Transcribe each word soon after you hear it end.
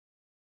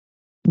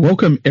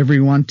Welcome,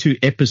 everyone, to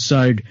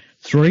episode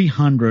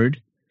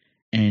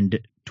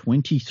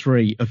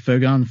 323 of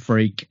Fergo and the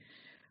Freak.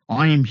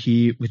 I am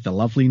here with the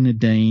lovely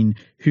Nadine,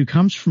 who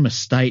comes from a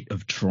state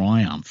of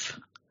triumph.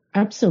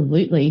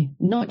 Absolutely.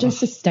 Not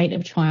just a state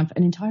of triumph,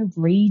 an entire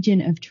region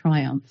of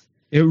triumph.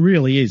 It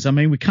really is. I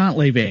mean, we can't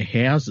leave our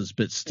houses,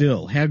 but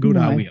still, how good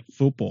are we at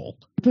football?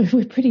 But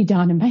we're pretty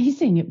darn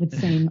amazing, it would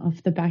seem,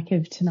 off the back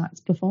of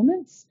tonight's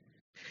performance.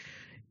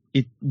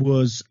 It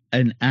was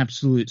an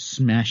absolute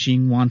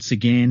smashing once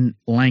again.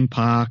 Lang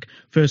Park,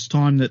 first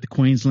time that the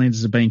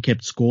Queenslanders have been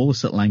kept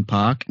scoreless at Lang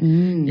Park. A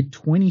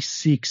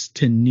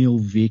 26-0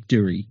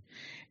 victory.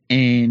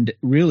 And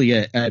really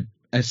a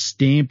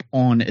stamp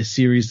on a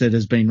series that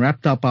has been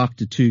wrapped up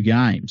after two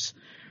games,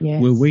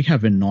 where we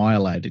have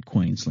annihilated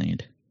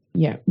Queensland.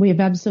 Yeah, we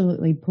have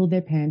absolutely pulled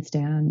their pants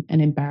down and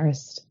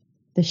embarrassed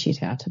the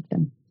shit out of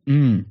them.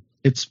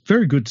 It's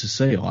very good to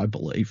see, I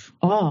believe.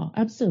 Oh,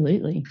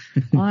 absolutely.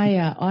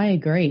 I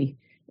agree.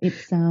 It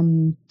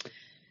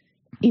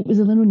was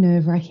a little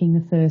nerve-wracking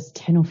the first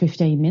 10 or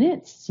 15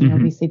 minutes. You know,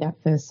 obviously that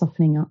first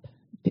softening up,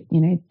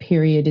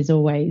 period is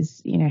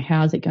always,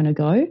 how's it going to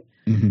go?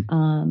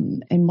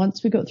 And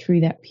once we got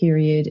through that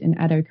period and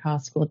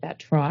Addo-Carr scored that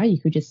try,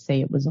 you could just see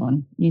it was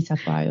on. New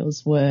South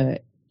Wales were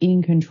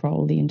in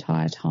control the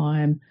entire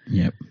time.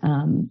 Yep.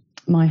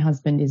 My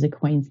husband is a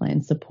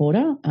Queensland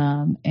supporter,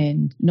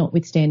 and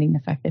notwithstanding the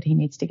fact that he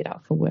needs to get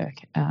up for work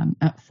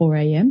at 4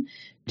 a.m.,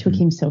 took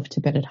himself to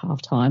bed at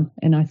halftime.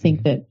 And I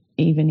think that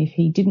even if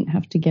he didn't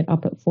have to get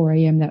up at 4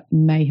 a.m., that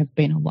may have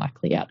been a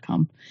likely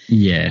outcome.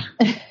 Yeah.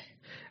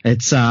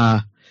 It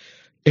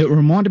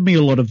reminded me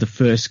a lot of the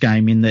first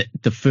game in that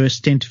the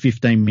first 10 to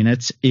 15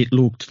 minutes, it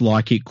looked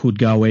like it could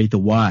go either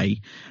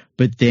way.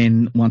 But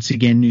then, once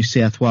again, New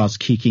South Wales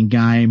kicking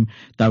game,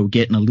 they were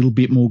getting a little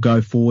bit more go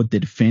forward. The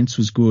defence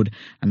was good,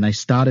 and they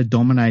started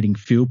dominating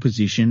field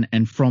position.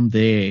 And from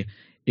there,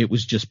 it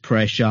was just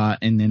pressure,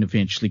 and then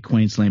eventually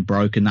Queensland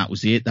broke, and that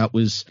was it. That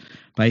was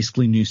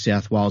basically New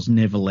South Wales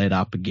never let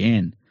up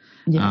again.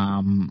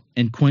 Yeah.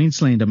 And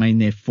Queensland, I mean,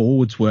 their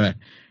forwards were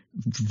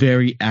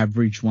very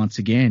average once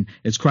again.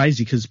 It's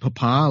crazy because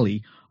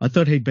Papali, I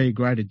thought he'd be a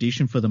great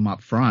addition for them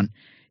up front.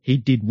 He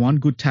did one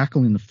good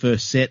tackle in the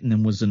first set and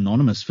then was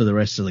anonymous for the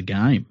rest of the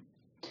game.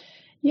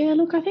 Yeah,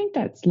 look, I think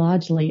that's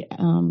largely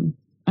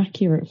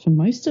accurate for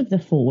most of the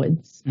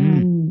forwards. I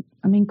mean,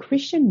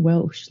 Christian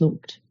Welch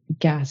looked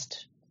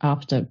gassed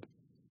after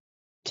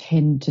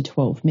 10 to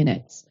 12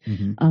 minutes,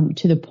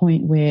 to the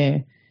point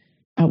where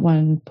at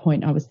one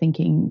point I was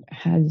thinking,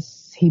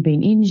 has he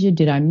been injured?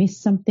 Did I miss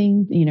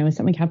something? Has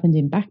something happened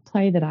in back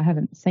play that I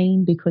haven't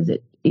seen? Because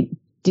it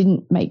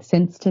didn't make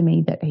sense to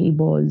me that he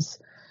was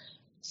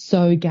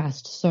so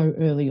gassed so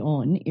early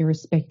on,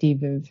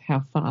 irrespective of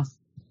how fast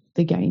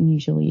the game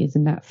usually is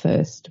in that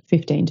first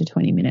 15 to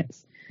 20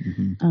 minutes.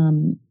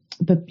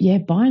 But yeah,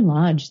 by and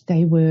large,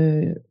 they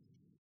were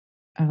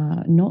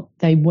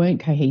they weren't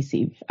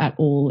cohesive at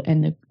all.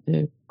 And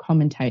the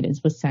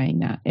commentators were saying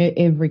that.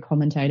 Every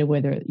commentator,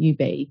 whether you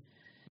be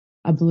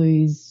a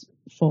Blues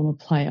former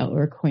player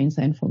or a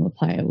Queensland former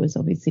player, was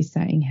obviously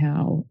saying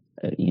how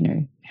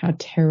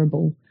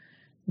terrible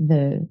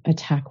the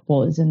attack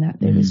was, and that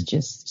there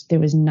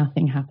was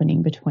nothing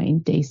happening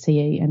between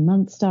DCE and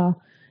Munster.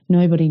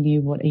 Nobody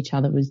knew what each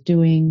other was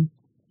doing.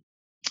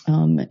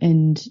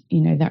 And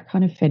that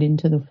kind of fed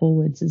into the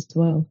forwards as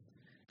well.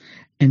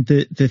 And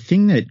the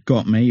thing that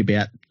got me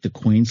about the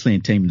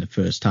Queensland team in the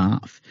first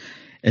half,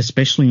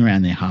 especially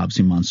around their halves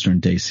in Munster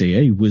and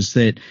DCE, was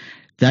that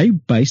they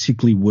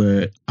basically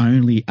were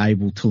only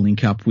able to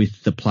link up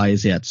with the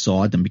players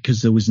outside them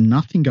because there was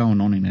nothing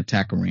going on in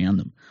attack around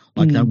them.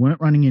 Like they weren't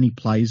running any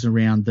plays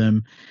around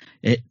them.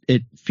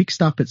 It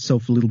fixed up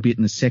itself a little bit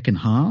in the second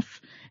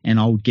half, and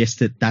I would guess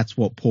that that's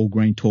what Paul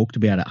Green talked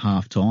about at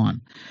half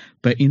time.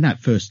 But in that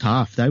first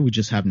half, they were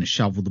just having to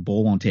shovel the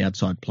ball onto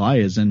outside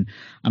players. And,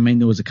 I mean,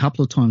 there was a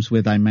couple of times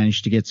where they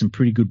managed to get some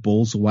pretty good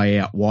balls away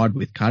out wide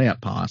with cutout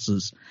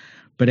passes.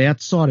 But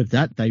outside of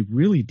that, they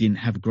really didn't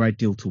have a great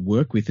deal to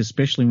work with,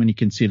 especially when you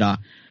consider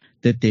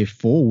that their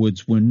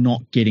forwards were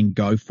not getting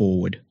go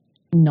forward.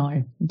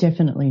 No,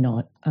 definitely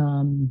not.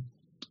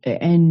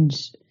 And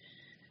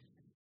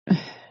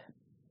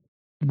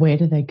where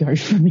do they go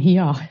from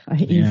here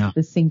is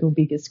the single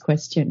biggest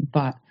question.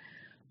 But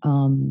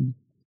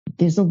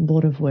there's a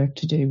lot of work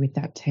to do with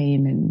that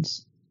team. And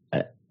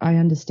I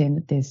understand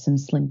that there's some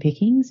slim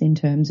pickings in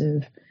terms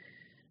of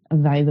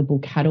available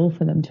cattle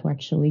for them to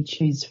actually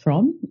choose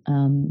from.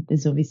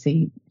 There's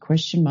obviously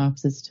question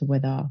marks as to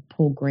whether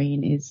Paul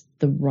Green is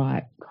the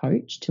right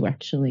coach to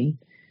actually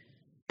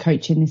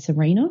coach in this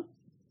arena.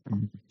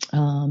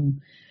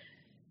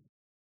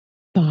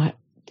 But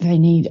they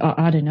need,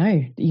 I don't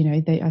know,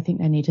 I think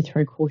they need to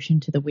throw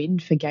caution to the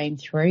wind for game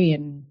 3,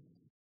 and,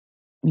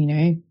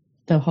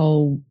 the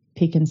whole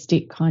pick and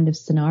stick kind of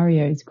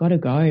scenario has got to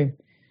go.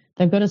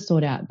 They've got to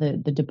sort out the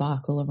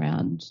debacle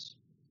around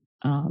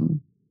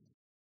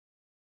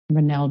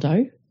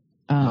Ronaldo,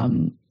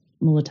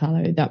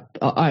 Mulatalo. That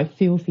I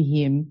feel for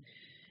him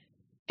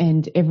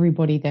and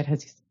everybody that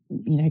has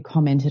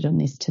commented on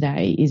this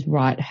today is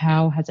right.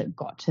 How has it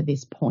got to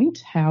this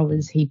point? How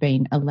has he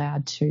been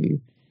allowed to,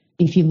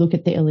 if you look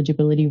at the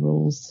eligibility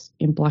rules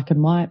in black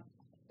and white,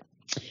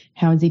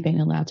 how has he been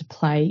allowed to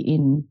play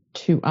in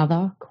 2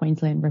 other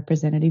Queensland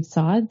representative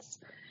sides?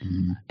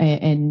 Mm.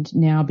 And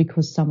now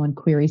because someone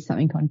queries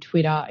something on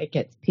Twitter, it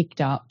gets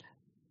picked up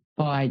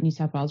by New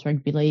South Wales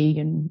Rugby League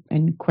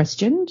and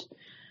questioned.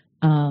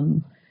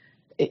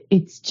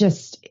 It's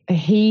just,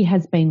 he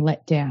has been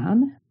let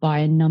down by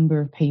a number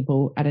of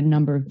people at a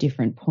number of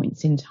different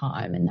points in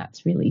time, and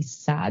that's really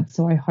sad.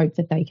 So I hope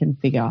that they can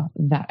figure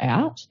that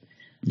out.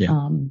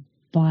 Yeah.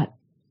 But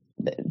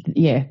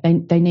yeah,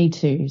 they need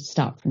to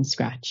start from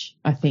scratch,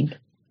 I think.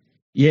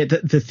 Yeah,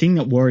 the thing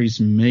that worries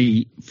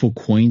me for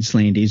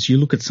Queensland is you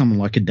look at someone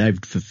like a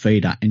David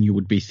Fifita and you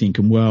would be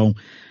thinking, well,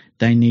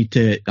 they need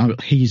to,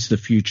 he's the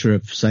future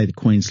of, say, the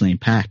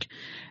Queensland pack.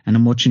 And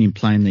I'm watching him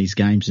playing these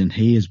games and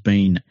he's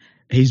been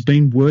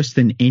worse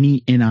than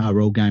any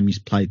NRL game he's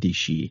played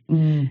this year.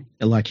 Mm.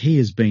 Like, he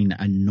has been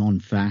a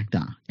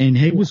non-factor. And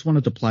he was one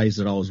of the players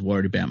that I was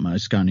worried about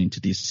most going into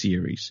this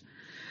series.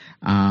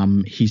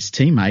 His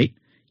teammate,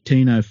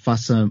 Tino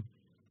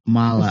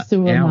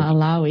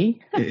Malawi.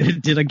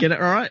 Did I get it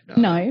right?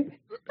 No. I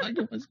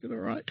almost got it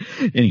right.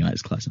 Anyway,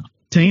 it's close enough.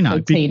 Tino.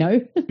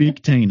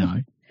 Big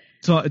Tino.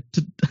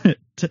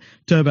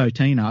 Turbo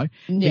Tino.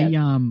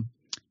 Yeah.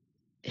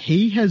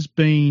 He has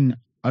been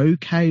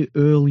okay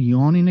early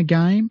on in a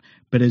game,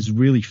 but has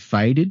really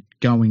faded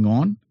going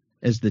on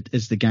as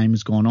the game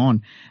has gone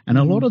on. And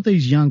a lot of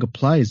these younger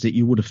players that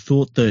you would have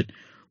thought that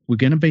were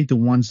going to be the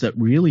ones that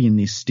really in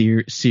this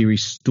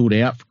series stood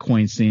out for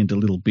Queensland a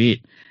little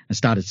bit and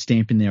started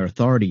stamping their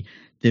authority,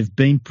 they've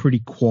been pretty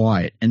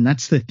quiet. And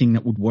that's the thing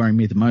that would worry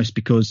me the most,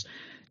 because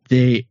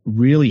they're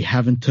really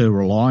having to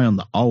rely on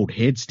the old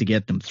heads to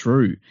get them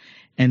through.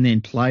 And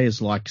then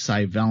players like,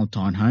 say,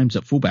 Valentine Holmes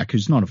at fullback,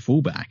 who's not a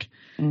fullback,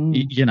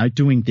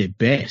 doing their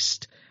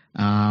best.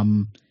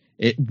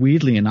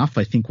 Weirdly enough,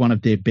 I think one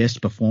of their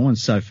best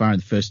performances so far in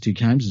the first 2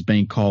 games has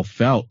been Kyle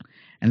Felt.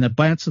 And the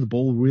bounce of the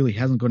ball really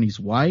hasn't gone his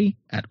way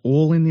at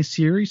all in this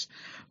series,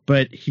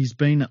 but he's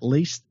been at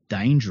least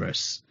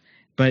dangerous.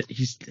 But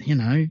he's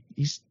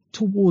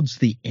towards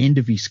the end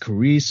of his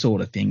career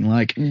sort of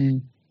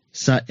thing.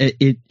 So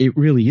it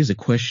really is a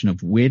question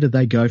of where do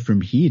they go from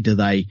here? Do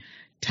they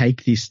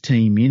take this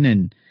team in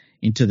and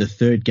into the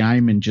 3rd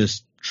game and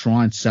just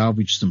try and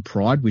salvage some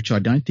pride, which I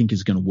don't think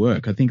is going to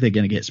work. I think they're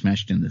going to get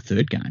smashed in the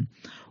 3rd game.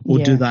 Or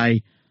do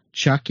they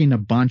chuck in a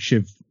bunch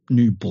of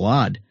new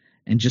blood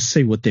and just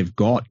see what they've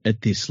got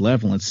at this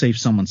level and see if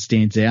someone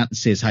stands out and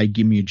says, hey,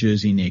 give me a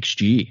jersey next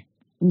year?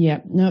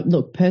 Yeah. No,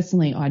 look,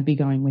 personally, I'd be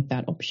going with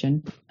that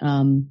option.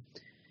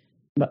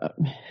 But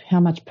how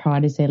much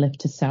pride is there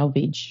left to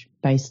salvage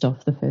based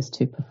off the first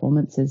 2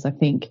 performances? I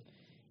think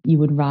you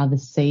would rather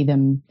see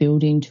them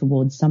building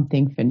towards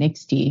something for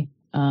next year,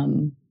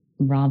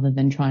 rather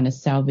than trying to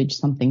salvage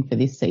something for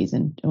this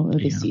season or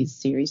this year's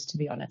series, to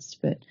be honest.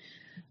 But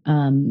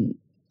I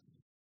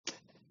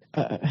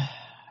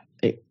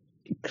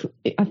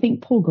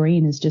think Paul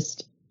Green is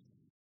just,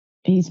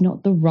 he's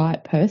not the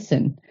right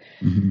person.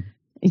 Mm-hmm.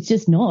 It's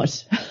just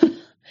not.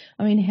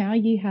 I mean, how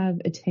you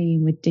have a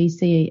team with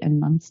DCE and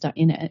Munster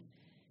in it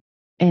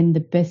and the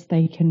best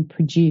they can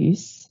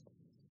produce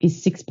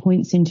is 6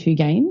 points in 2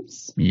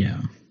 games.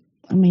 Yeah.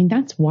 I mean,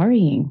 that's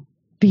worrying,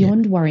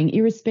 beyond worrying,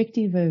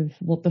 irrespective of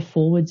what the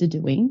forwards are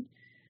doing.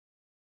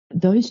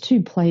 Those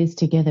 2 players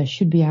together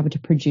should be able to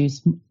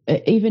produce,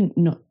 even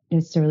not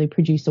necessarily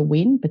produce a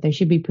win, but they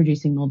should be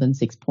producing more than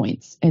 6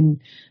 points.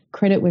 And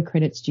credit where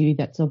credit's due,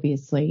 that's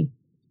obviously,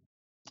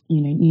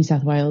 New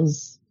South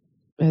Wales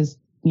has,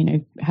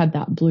 had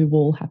that blue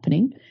wall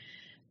happening,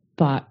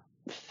 but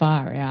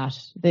far out,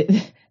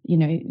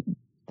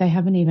 they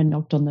haven't even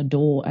knocked on the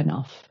door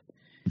enough,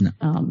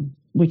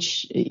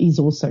 which is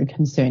also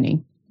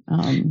concerning.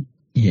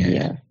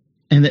 Yeah.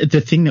 And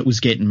the thing that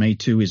was getting me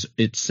too is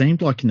it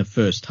seemed like in the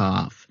first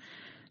half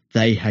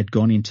they had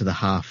gone into the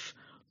half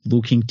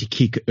looking to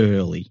kick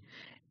early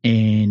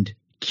and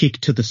kick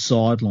to the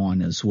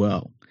sideline as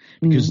well.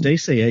 Because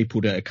DCE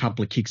put a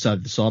couple of kicks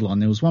over the sideline.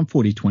 There was one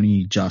 40-20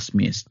 he just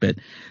missed, but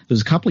there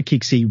was a couple of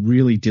kicks he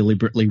really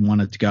deliberately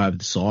wanted to go over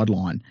the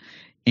sideline.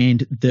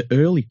 And the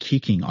early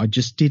kicking, I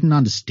just didn't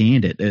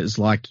understand it. It was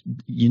like,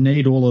 you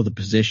need all of the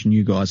possession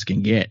you guys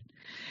can get.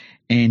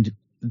 And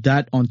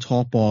that on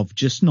top of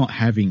just not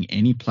having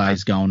any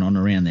plays going on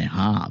around their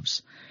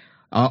halves.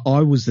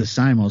 I was the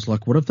same. I was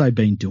like, what have they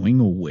been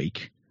doing all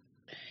week?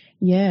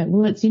 Yeah,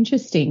 well, it's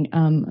interesting.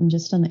 I'm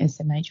just on the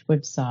SMH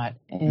website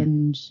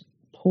and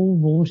Paul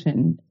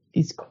Wharton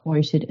is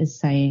quoted as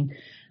saying,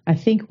 I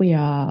think we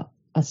are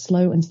a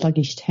slow and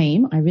sluggish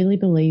team. I really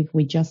believe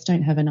we just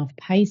don't have enough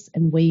pace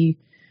and we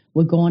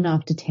were gone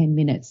after 10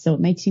 minutes. So it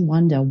makes you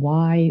wonder,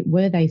 why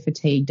were they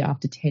fatigued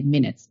after 10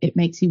 minutes? It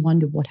makes you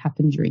wonder what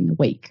happened during the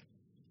week.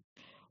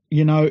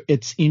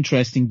 It's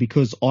interesting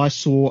because I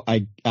saw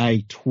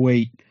a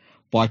tweet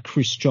by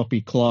Chris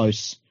Choppy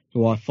Close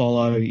who I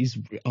follow.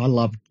 I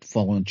love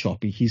following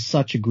Choppy. He's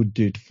such a good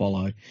dude to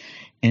follow.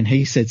 And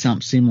he said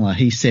something similar.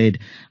 He said,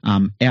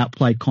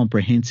 outplay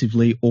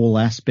comprehensively all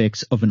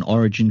aspects of an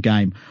Origin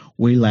game.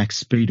 We lack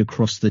speed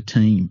across the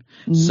team.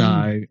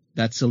 So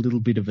that's a little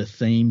bit of a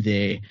theme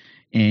there.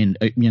 And,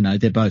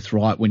 they're both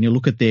right. When you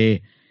look at their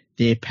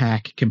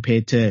pack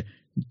compared to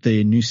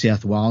the New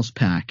South Wales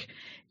pack,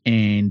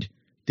 and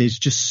there's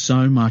just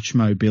so much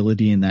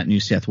mobility in that New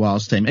South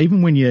Wales team.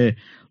 Even when you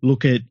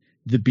look at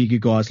the bigger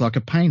guys, like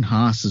a Payne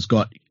Haas has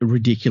got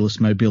ridiculous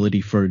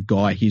mobility for a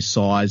guy his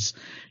size.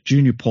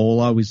 Junior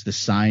Paulo is the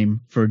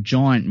same. For a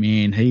giant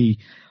man, he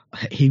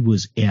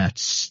was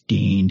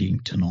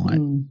outstanding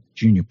tonight.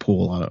 Junior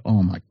Paulo,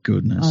 oh my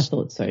goodness. I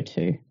thought so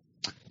too.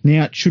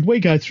 Now, should we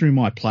go through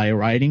my player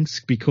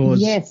ratings?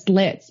 Because yes,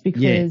 let's,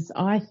 because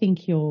I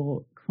think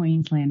your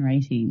Queensland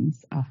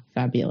ratings are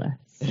fabulous.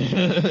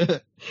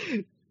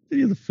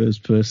 You're the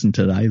first person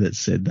today that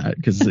said that,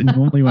 because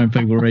normally when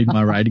people read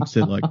my ratings,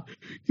 they're like,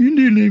 you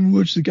didn't even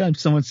watch the game.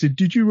 Someone said,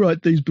 did you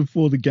write these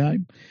before the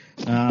game?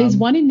 There's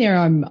one in there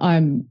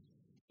I'm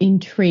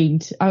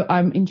intrigued.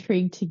 I'm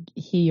intrigued to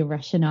hear your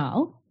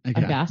rationale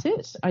about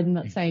it. I'm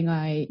not saying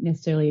I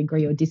necessarily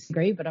agree or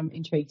disagree, but I'm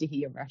intrigued to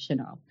hear your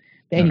rationale.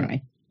 But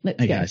anyway,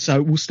 let's go.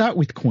 So we'll start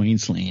with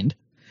Queensland.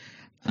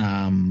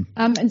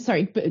 And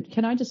sorry, but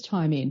can I just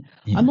chime in?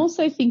 Yeah. I'm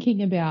also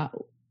thinking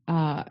about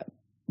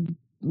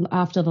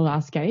after the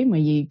last game where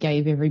you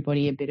gave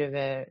everybody a bit of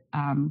a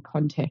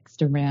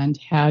context around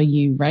how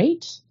you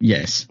rate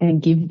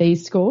and give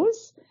these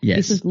scores. Yes.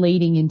 This is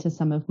leading into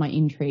some of my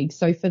intrigue.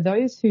 So for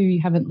those who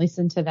haven't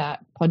listened to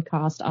that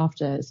podcast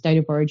after State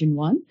of Origin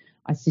 1,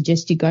 I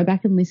suggest you go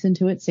back and listen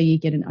to it so you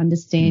get an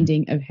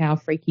understanding of how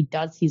Freaky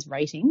does his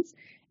ratings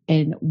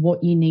and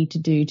what you need to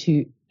do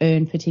to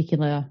earn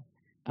particular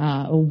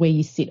or where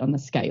you sit on the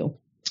scale.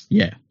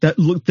 Yeah,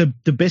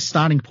 the best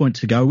starting point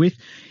to go with,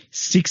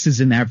 6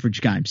 is an average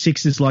game.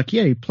 6 is like,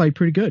 you played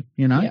pretty good,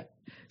 Yep.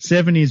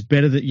 7 is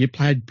better that you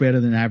played better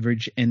than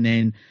average, and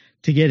then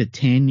to get a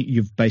 10,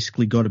 you've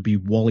basically got to be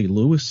Wally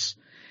Lewis,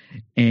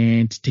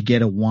 and to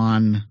get a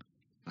 1,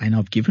 and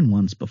I've given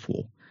 1s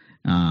before,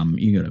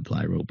 you got to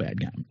play a real bad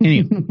game.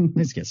 Anyway,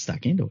 let's get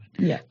stuck into it.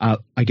 Yeah,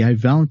 I gave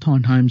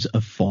Valentine Holmes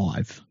a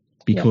 5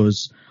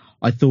 because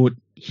I thought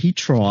he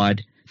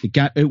tried.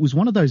 It was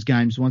one of those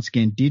games, once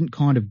again, didn't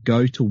kind of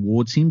go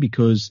towards him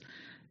because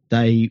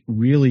they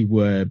really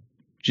were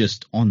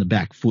just on the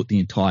back foot the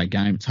entire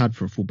game. It's hard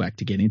for a fullback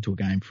to get into a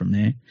game from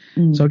there.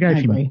 So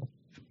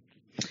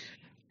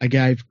I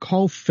gave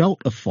Cole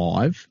Felt a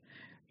 5,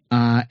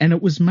 and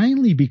it was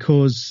mainly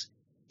because,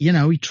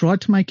 he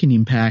tried to make an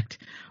impact,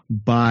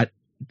 but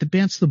the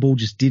bounce of the ball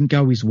just didn't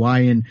go his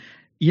way. And,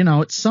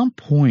 at some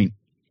point,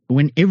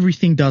 when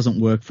everything doesn't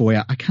work for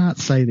you, I can't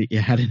say that you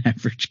had an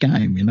average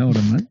game, you know what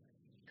I mean?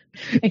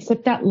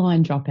 Except that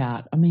line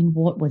dropout. I mean,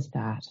 what was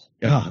that?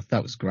 Oh,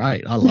 that was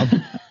great. I love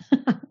it.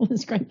 It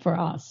was great for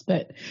us,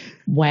 but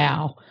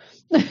wow.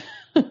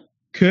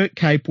 Kurt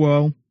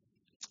Capewell,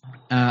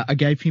 I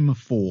gave him a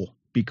 4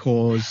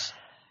 because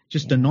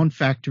just a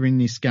non-factor in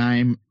this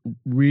game,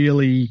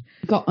 really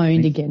got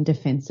owned again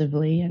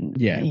defensively. And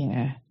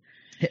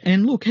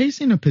And look,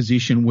 he's in a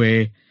position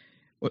where,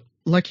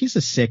 like, he's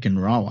a second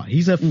rower.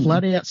 He's a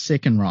flat-out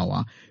second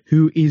rower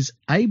who is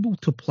able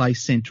to play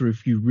centre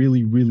if you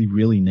really, really,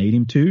 really need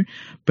him to.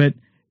 But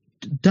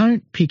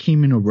don't pick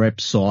him in a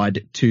rep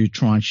side to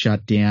try and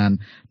shut down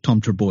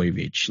Tom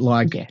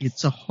Trbojevic.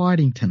 It's a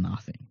hiding to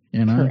nothing,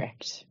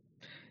 Correct.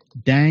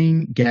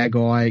 Dane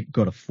Gagai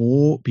got a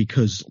 4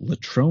 because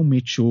Latrell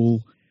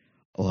Mitchell,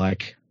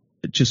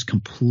 just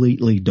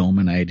completely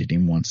dominated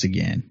him once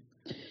again.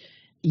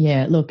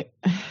 Yeah, look,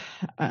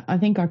 I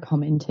think I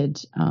commented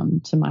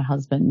to my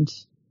husband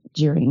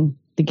during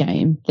the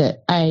game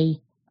that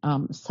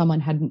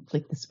someone hadn't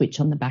flicked the switch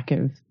on the back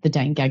of the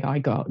Dane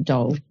Gagai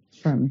doll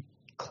from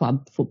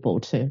club football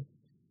to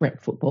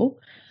rep football.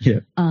 Yeah.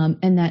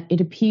 And that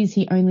it appears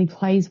he only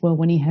plays well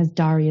when he has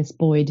Darius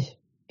Boyd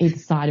either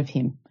side of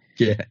him.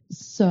 Yeah.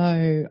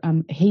 So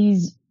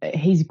he's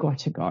got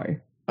to go.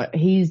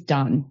 He's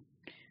done.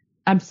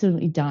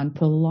 Absolutely done.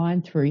 Put a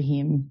line through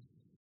him.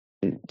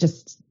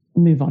 Just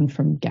move on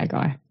from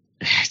Gagai.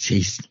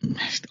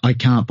 I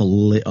can't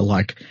believe,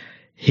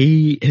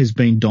 he has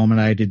been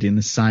dominated in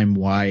the same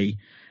way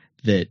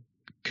that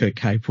Kurt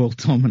Capewell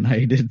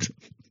dominated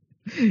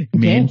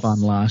Man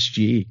Bun last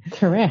year.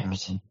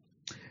 Correct.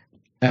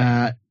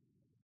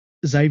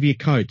 Xavier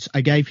Coates,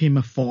 I gave him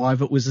a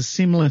 5. It was a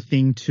similar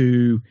thing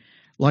to,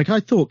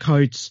 I thought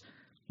Coates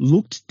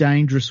looked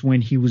dangerous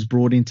when he was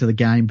brought into the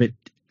game, but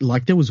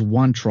there was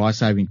one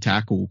try-saving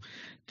tackle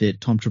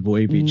that Tom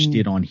Trbojevic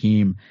did on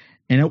him.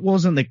 And it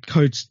wasn't that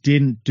Coates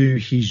didn't do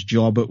his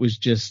job. It was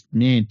just,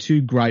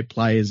 two great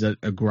players at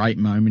a great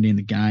moment in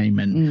the game.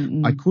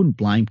 And I couldn't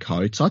blame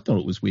Coates. I thought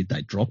it was weird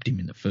they dropped him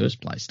in the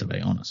first place, to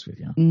be honest with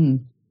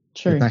you.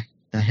 True. But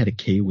they had a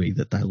Kiwi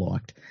that they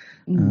liked.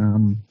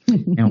 Now,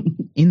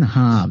 in the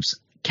halves,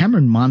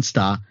 Cameron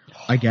Munster,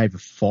 I gave a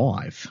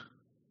 5.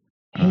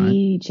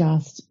 He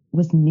just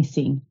was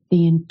missing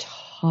the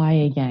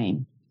entire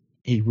game.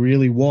 He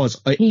really was.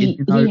 He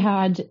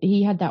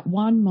had that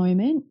one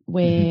moment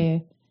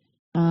where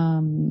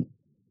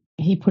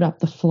he put up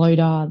the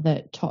floater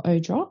that Toto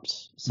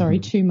dropped. Sorry,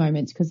 two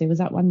moments, because there was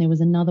that one. There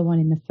was another one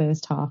in the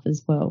first half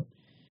as well.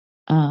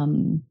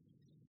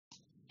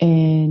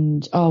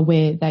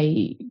 Where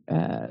they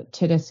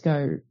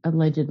Tedesco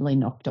allegedly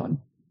knocked on.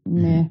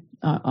 Nah,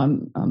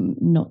 I'm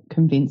not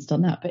convinced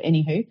on that. But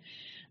anywho,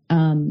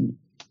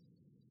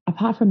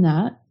 apart from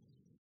that,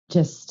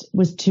 just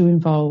was too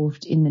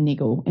involved in the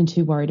niggle and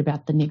too worried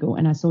about the niggle.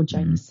 And I saw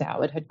James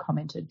Soward had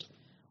commented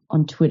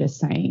on Twitter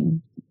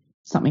saying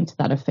something to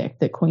that effect,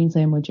 that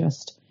Queensland were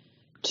just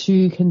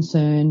too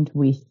concerned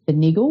with the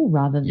niggle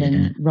rather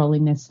than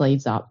rolling their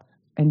sleeves up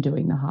and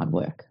doing the hard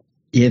work.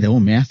 Yeah, they're all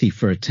mouthy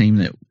for a team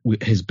that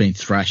has been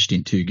thrashed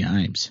in 2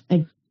 games.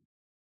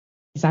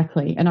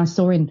 Exactly. And I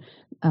saw in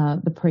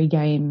the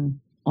pre-game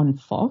on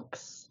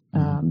Fox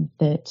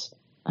that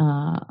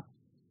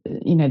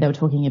they were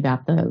talking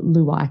about the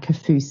Luai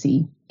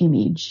Kafusi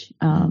image,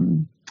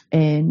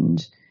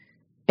 and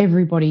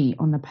everybody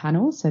on the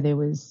panel. So there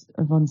was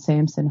Yvonne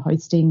Sampson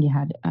hosting. You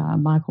had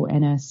Michael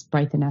Ennis,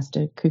 Braithen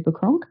Astor, Cooper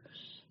Cronk.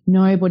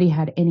 Nobody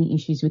had any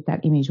issues with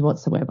that image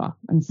whatsoever,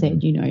 and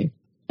said,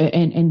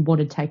 and what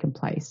had taken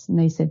place. And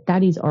they said,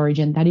 that is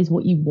Origin. That is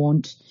what you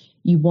want.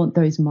 You want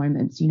those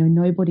moments.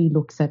 Nobody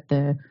looks at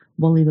the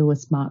Wally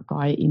Lewis smart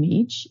guy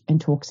image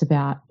and talks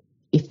about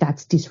if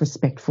that's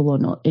disrespectful or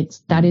not.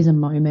 That is a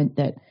moment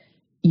that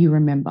you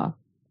remember.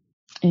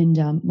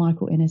 And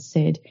Michael Ennis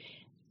said,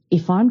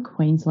 if I'm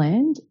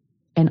Queensland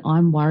and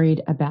I'm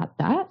worried about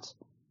that,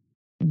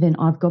 then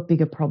I've got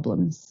bigger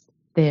problems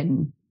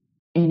than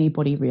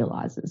anybody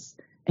realises.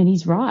 And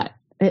he's right.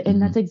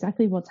 And that's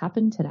exactly what's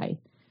happened today.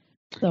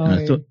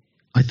 So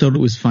I thought it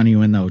was funny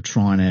when they were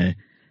trying to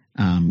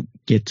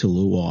get to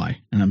Luai,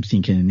 and I'm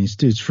thinking, this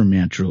dude's from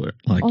Mount Druitt.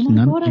 Like, oh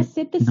my God, I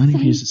said the same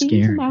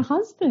thing to my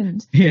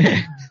husband.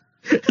 Yeah.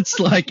 It's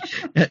like,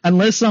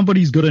 unless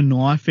somebody's got a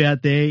knife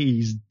out there,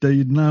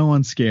 no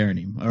one's scaring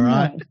him. All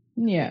right.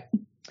 No.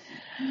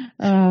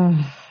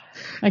 Yeah.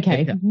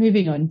 Okay.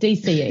 Moving on.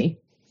 DCE.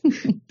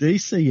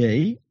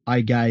 DCE,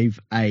 I gave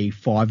a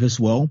 5 as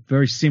well.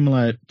 Very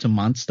similar to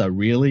Munster,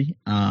 really.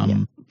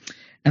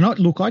 And I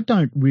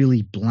don't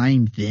really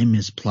blame them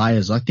as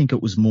players. I think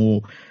it was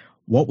more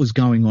what was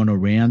going on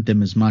around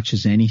them as much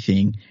as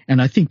anything.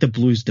 And I think the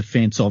Blues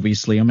defence,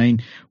 obviously, I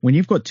mean, when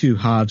you've got 2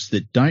 halves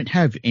that don't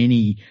have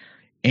any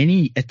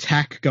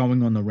attack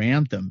going on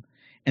around them,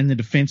 and the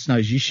defence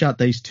knows you shut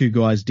these 2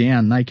 guys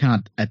down, they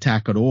can't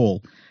attack at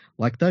all.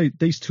 Like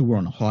these 2 were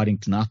on a hiding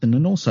to nothing,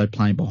 and also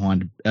playing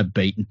behind a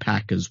beaten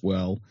pack as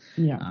well.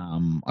 Yeah.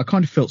 I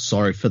kind of felt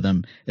sorry for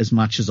them as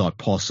much as I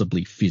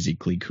possibly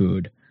physically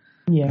could.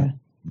 Yeah.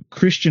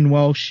 Christian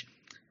Welch,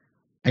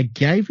 I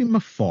gave him a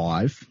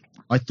 5.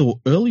 I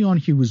thought early on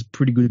he was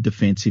pretty good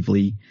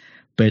defensively,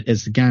 but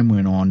as the game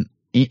went on,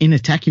 in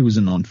attack he was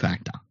a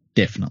non-factor,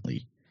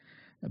 definitely.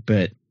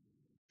 But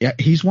yeah,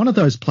 he's one of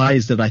those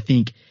players that I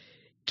think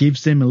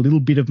gives them a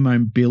little bit of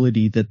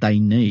mobility that they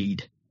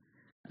need,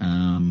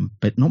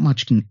 but not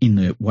much in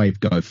the way of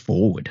go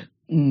forward.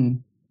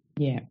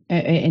 Yeah,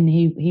 and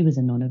he was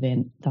a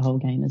non-event the whole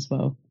game as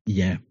well.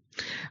 Yeah.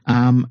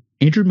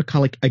 Andrew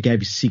McCulloch, I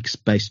gave a 6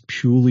 based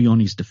purely on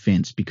his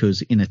defence,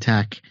 because in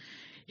attack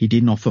he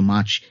didn't offer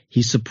much.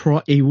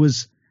 He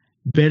was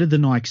better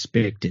than I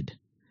expected,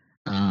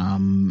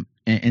 and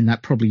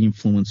that probably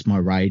influenced my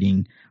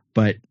rating.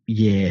 But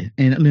yeah,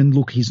 and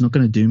look, he's not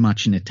going to do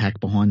much in attack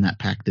behind that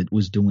pack that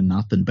was doing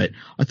nothing. But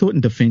I thought in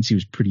defence he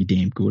was pretty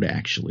damn good,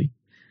 actually.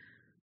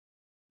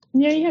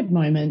 Yeah, he had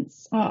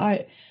moments.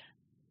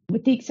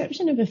 With the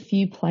exception of a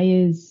few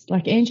players,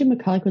 like Andrew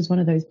McCulloch was one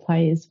of those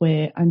players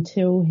where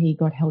until he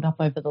got held up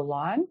over the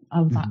line,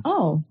 I was like,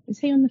 oh, is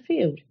he on the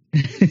field?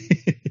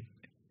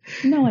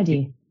 No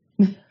idea.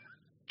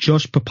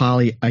 Josh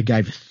Papali, I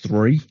gave a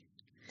 3.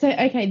 So,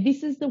 okay,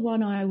 this is the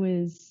one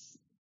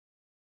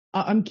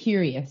I'm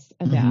curious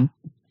about.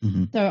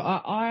 So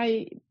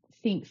I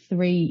think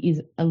 3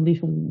 is a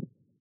little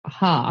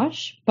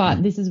harsh,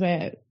 but this is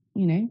where,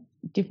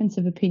 difference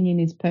of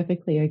opinion is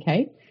perfectly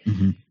okay.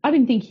 I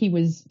didn't think he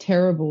was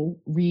terrible,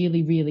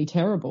 really, really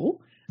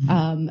terrible,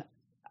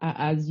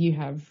 as you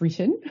have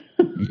written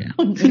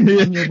on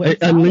your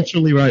website. I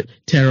literally wrote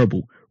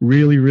terrible,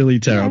 really,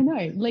 really terrible.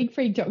 Yeah, I know,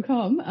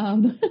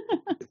 leaguefreak.com.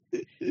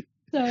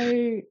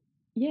 So,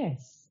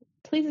 yes,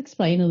 please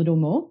explain a little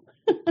more.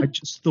 I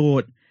just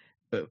thought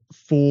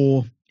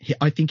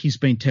I think he's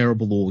been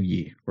terrible all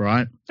year,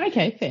 right?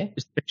 Okay, fair.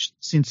 Especially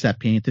since that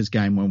Panthers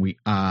game when we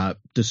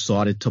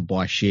decided to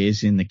buy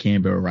shares in the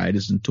Canberra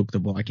Raiders and took the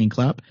Viking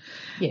Club.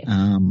 Yes.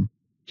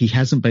 He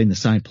hasn't been the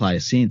same player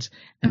since.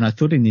 And I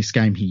thought in this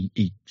game,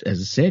 he as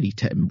I said, he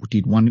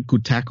did one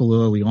good tackle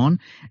early on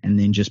and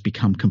then just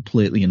become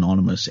completely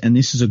anonymous. And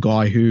this is a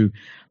guy who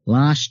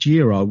last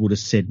year I would have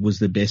said was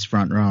the best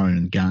front rower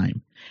in the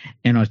game.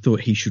 And I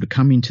thought he should have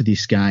come into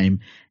this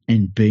game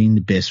and been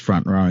the best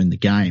front rower in the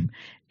game.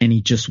 And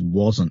he just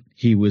wasn't.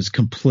 He was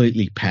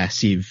completely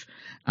passive,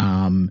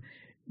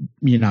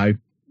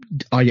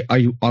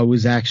 I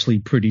was actually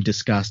pretty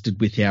disgusted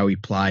with how he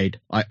played.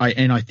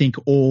 I think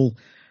all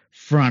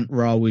front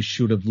rowers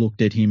should have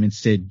looked at him and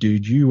said,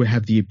 dude, you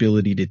have the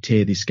ability to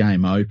tear this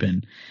game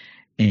open,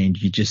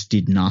 and you just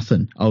did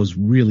nothing. I was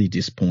really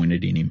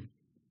disappointed in him.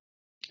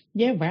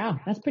 Yeah, wow.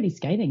 That's pretty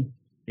scathing.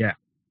 Yeah.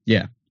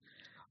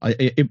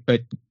 I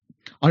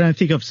don't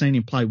think I've seen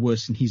him play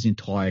worse in his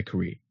entire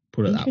career,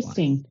 put it that way.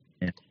 Interesting.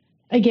 Yeah.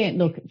 Again,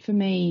 look, for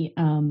me,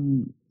 I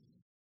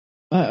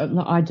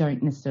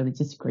don't necessarily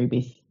disagree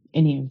with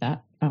any of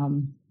that.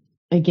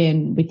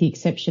 Again, with the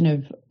exception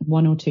of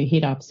one or two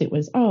hit-ups, it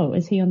was,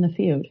 is he on the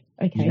field?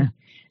 Okay. Yeah.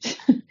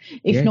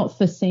 If not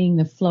for seeing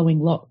the flowing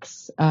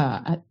locks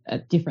at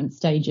different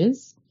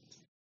stages,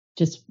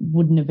 just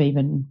wouldn't have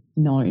even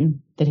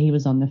known that he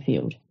was on the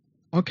field.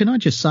 Oh, can I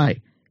just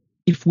say,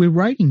 if we're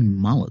rating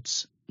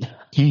mullets,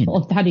 10. Oh,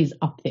 that is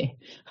up there.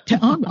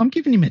 I'm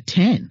giving him a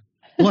 10.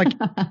 Like,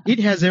 it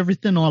has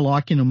everything I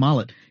like in a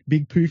mullet.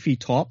 Big poofy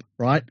top,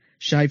 right?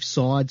 Shaved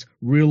sides,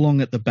 real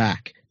long at the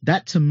back.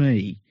 That to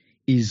me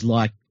is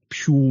like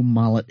pure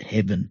mullet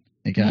heaven.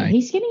 Okay. Yeah,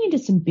 he's getting into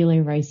some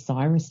Billy Ray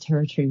Cyrus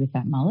territory with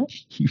that mullet.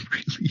 He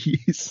really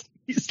is.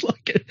 He's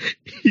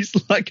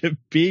like a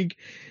big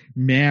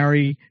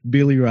Maori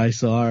Billy Ray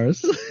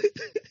Cyrus.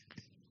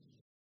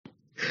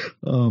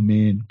 Oh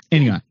man.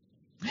 Anyway.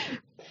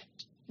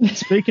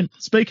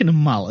 Speaking of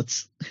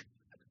mullets,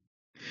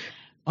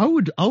 I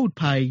would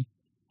pay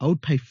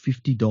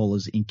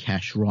 $50 in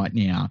cash right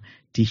now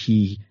to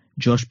hear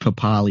Josh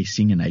Papali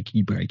sing an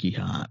Achy Breaky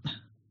Heart.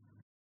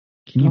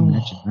 Can you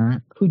imagine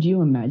that? Could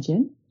you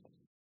imagine?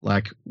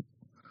 Like,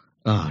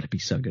 it'd be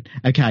so good.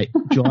 Okay,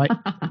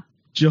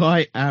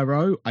 Jai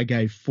Arrow, I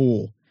gave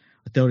 4.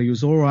 I thought he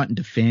was all right in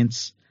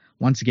defence.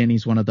 Once again,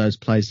 he's one of those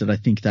players that I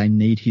think they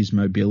need his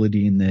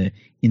mobility in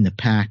the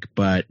pack,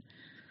 but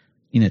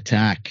in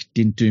attack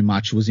didn't do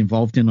much. Was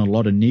involved in a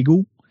lot of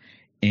niggle,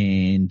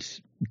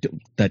 and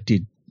that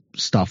did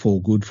stuff all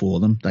good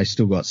for them. They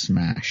still got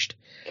smashed.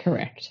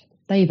 Correct.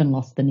 They even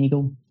lost the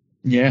niggle.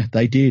 Yeah,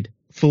 they did.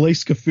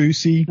 Felice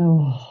Kafusi.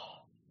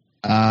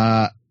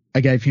 I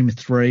gave him a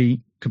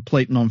 3.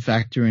 Complete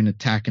non-factor in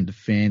attack and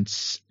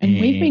defence. And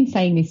we've been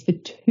saying this for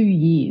 2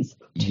 years.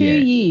 2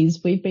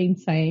 years we've been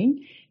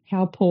saying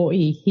how poor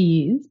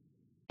he is.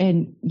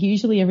 And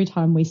usually every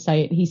time we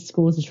say it, he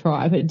scores a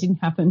try, but it didn't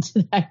happen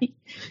today.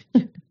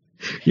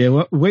 Yeah,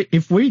 well,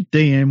 if we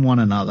DM one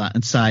another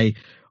and say,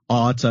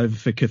 it's over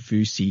for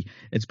Kafusi,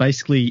 it's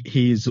basically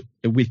he's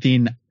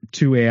within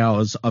 2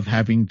 hours of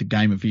having the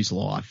game of his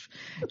life.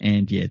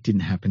 And, yeah, it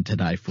didn't happen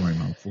today for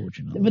him,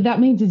 unfortunately. But that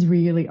means it's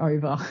really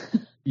over.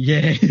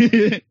 Yeah.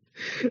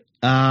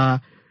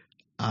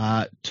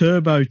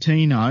 Turbo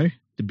Tino,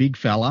 the big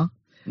fella,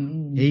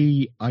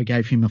 I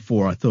gave him a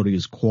 4. I thought he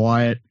was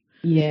quiet.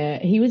 Yeah,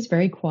 he was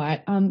very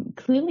quiet.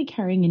 Clearly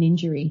carrying an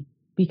injury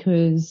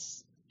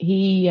because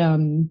he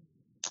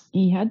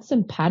had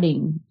some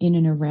padding in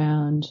and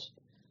around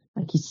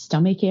like his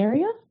stomach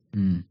area,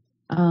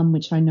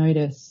 which I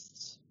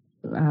noticed.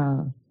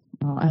 I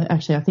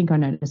think I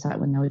noticed that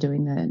when they were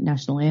doing the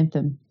national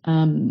anthem.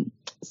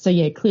 So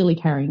yeah, clearly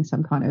carrying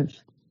some kind of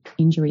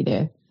injury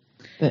there.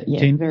 But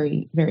yeah,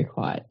 very, very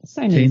quiet.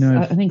 Same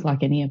as I think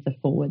like any of the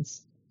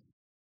forwards.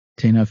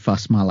 Tino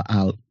Fussmala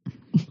out.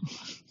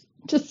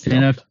 Just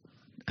Tino.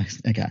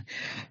 Okay.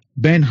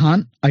 Ben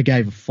Hunt, I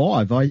gave a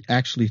 5. I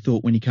actually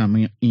thought when he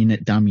came in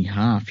at dummy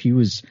half, he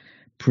was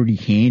pretty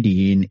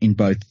handy in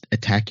both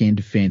attack and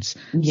defence.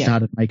 Yeah.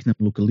 Started making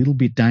them look a little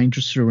bit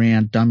dangerous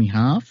around dummy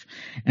half.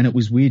 And it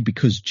was weird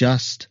because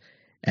just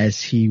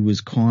as he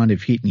was kind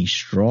of hitting his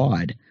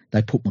stride,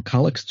 they put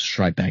McCulloch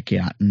straight back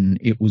out and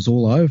it was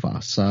all over.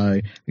 So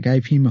I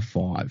gave him a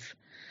 5.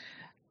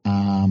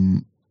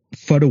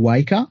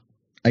 Fodawaker,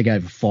 I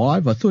gave a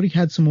 5. I thought he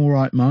had some all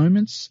right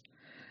moments.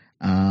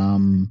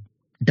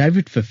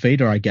 David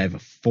Fafita, I gave a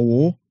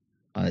 4.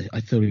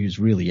 I thought he was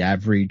really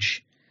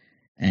average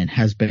and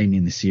has been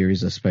in the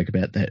series. I spoke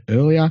about that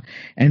earlier.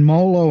 And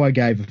Molo, I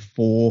gave a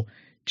 4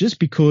 just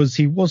because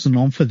he wasn't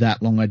on for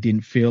that long, I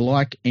didn't feel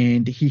like.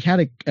 And he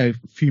had a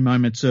few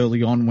moments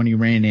early on when he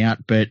ran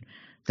out, but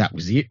that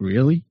was it,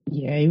 really.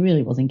 Yeah, he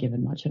really wasn't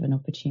given much of an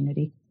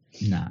opportunity.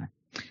 No.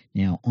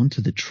 Now, on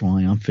to the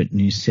triumphant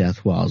New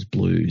South Wales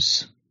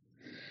Blues.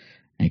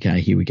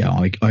 Okay, here we go.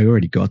 I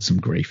already got some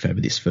grief over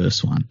this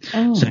first one.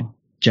 Oh. So,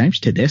 James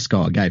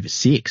Tedesco, I gave a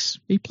 6.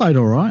 He played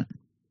all right.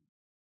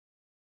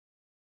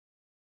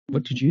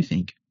 What did you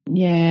think?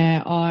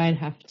 Yeah, I'd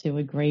have to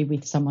agree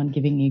with someone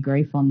giving you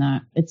grief on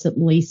that. It's at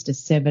least a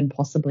 7,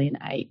 possibly an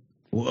 8.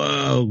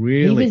 Whoa,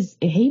 really?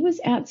 He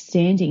was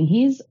outstanding.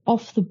 His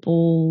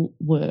off-the-ball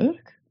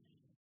work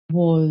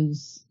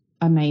was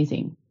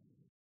amazing.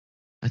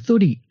 I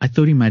thought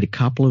he made a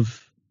couple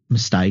of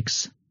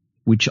mistakes,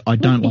 which I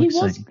don't like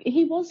seeing.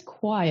 He was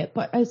quiet,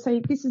 but I say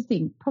this is the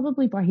thing,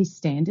 probably by his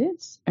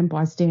standards and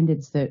by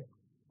standards that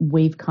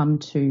we've come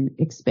to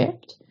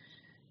expect,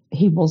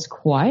 he was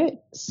quiet.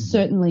 Mm-hmm.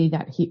 Certainly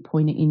that hip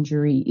pointer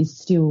injury is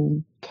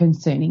still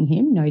concerning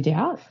him, no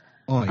doubt.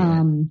 Oh,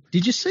 yeah.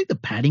 Did you see the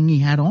padding he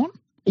had on?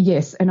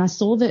 Yes, and I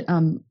saw that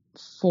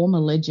former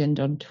legend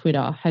on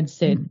Twitter had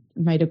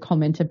made a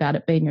comment about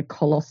it being a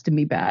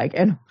colostomy bag,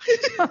 and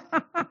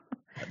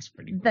that's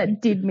pretty funny.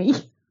 That did me.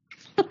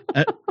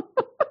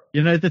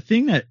 The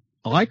thing that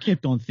I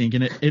kept on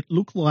thinking, it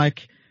looked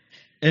like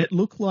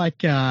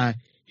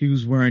he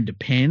was wearing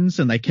Depends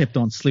and they kept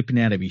on slipping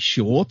out of his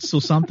shorts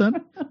or something.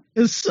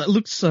 It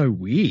looked so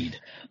weird.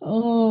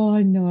 Oh,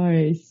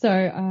 no.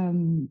 So,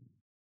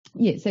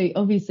 so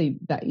obviously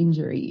that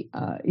injury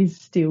is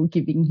still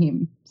giving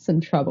him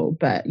some trouble.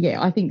 But,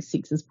 yeah, I think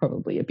 6 is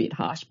probably a bit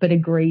harsh, but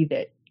agree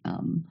that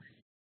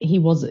he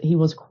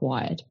was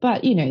quiet.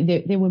 But,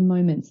 there were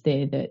moments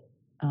there that,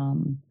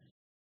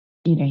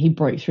 he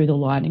broke through the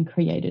line and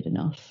created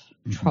enough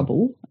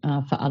trouble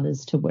for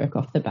others to work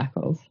off the back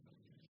of.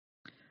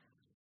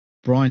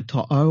 Brian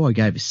To'o, I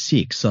gave a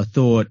 6. I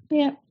thought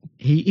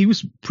he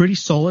was pretty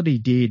solid. He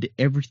did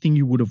everything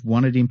you would have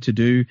wanted him to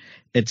do.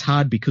 It's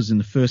hard because in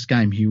the first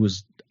game he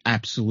was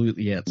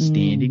absolutely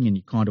outstanding and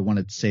you kind of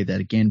wanted to see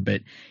that again, but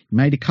he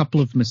made a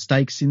couple of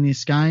mistakes in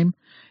this game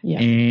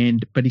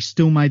but he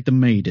still made the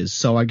meters.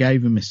 So I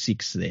gave him a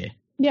 6 there.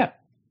 Yep.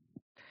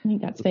 I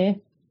think that's fair.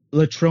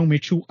 Latrell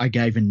Mitchell, I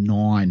gave a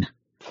 9.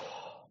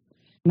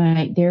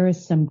 Mate, there are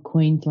some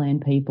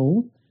Queensland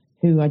people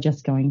who are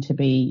just going to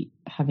be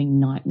having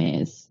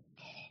nightmares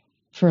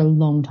for a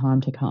long time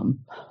to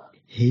come.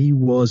 He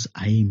was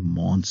a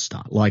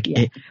monster.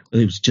 It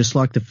was just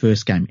like the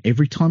first game.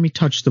 Every time he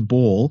touched the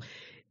ball,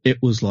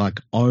 it was like,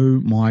 oh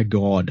my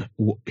God,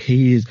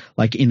 he is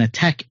like in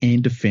attack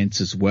and defense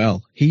as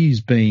well.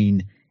 He's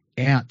been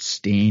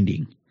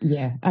outstanding.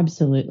 Yeah,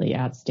 absolutely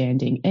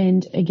outstanding.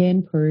 And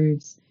again,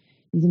 proves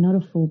he's not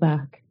a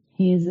fullback.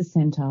 He is a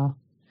centre.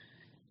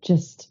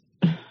 Just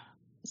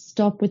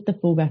stop with the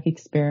fullback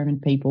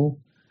experiment, people.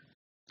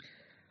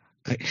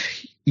 I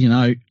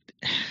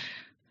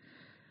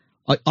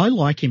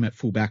like him at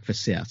fullback for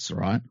Souths,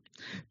 right?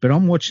 But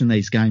I'm watching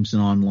these games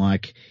and I'm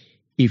like,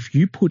 if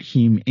you put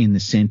him in the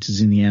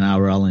centres in the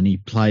NRL and he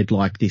played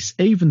like this,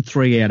 even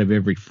 3 out of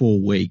every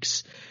 4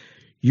 weeks,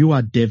 you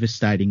are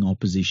devastating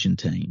opposition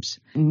teams.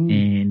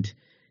 And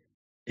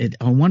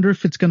I wonder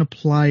if it's going to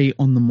play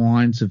on the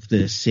minds of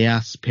the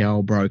Souths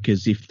power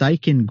brokers. If they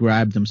can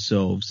grab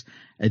themselves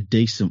a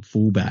decent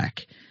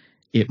fullback,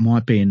 it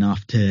might be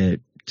enough to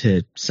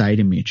say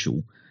to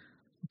Mitchell,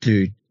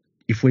 dude,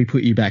 if we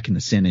put you back in the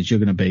centres, you're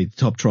going to be the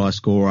top try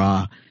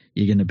scorer.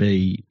 You're going to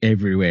be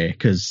everywhere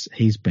because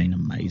he's been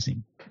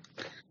amazing.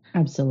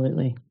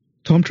 Absolutely.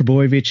 Tom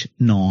Trbojevic,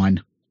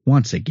 9.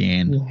 Once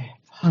again. Yeah,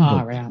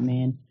 far out,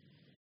 man.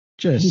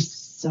 He's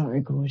so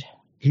good.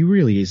 He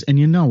really is. And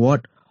you know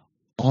what?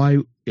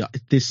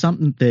 There's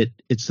something that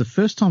it's the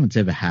first time it's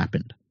ever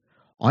happened.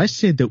 I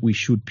said that we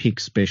should pick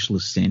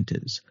specialist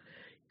centres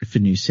for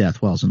New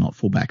South Wales and not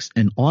fullbacks,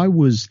 and I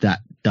was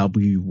that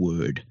W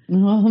word.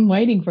 Oh, I'm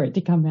waiting for it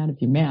to come out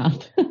of your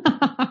mouth.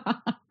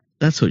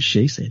 That's what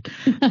she said.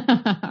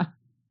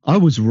 I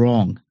was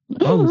wrong.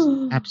 I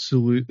was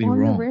absolutely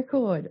wrong. On the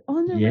record. I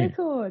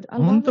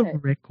love on the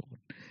record.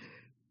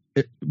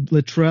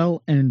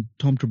 Latrell and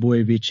Tom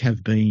Trbojevic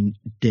have been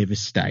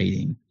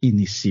devastating in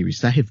this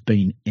series. They have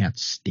been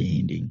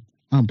outstanding.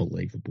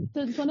 Unbelievable.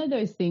 So it's one of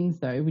those things,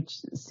 though, which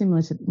is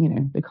similar to,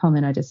 the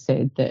comment I just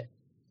said, that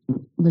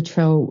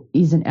Latrell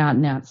is an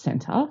out-and-out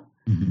centre.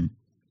 Mm-hmm.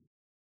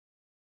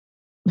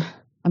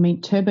 I mean,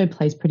 Turbo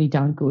plays pretty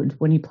darn good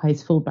when he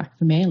plays fullback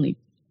for Manly,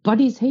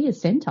 but is he a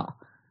centre?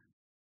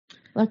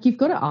 Like, you've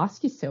got to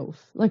ask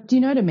yourself, like, do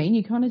you know what I mean?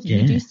 You kind of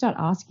you do start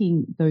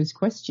asking those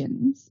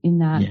questions in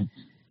that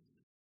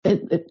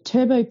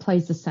Turbo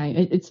plays the same.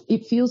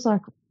 It feels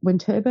like when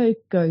Turbo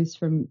goes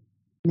from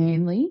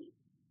Manly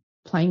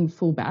playing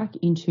fullback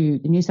into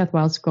the New South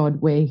Wales squad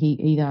where he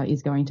either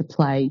is going to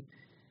play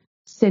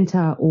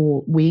centre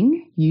or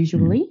wing,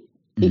 usually,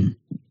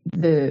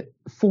 the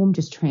form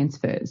just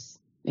transfers.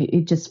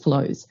 It just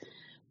flows.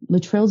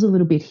 Latrell's a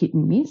little bit hit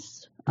and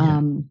miss,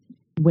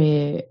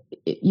 where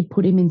you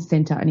put him in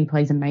centre and he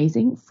plays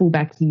amazing.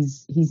 Fullback,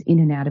 he's in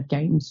and out of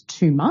games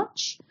too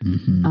much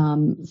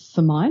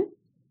for mine.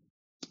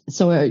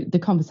 So the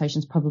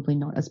conversation's probably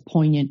not as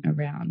poignant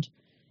around,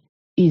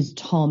 is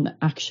Tom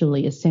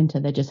actually a centre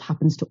that just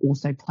happens to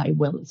also play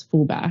well as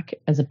fullback,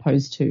 as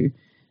opposed to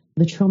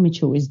Latrell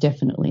Mitchell is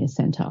definitely a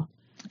centre.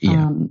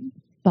 Yeah.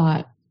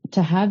 But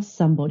to have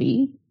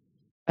somebody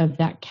of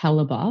that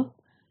calibre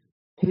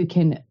who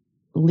can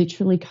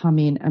literally come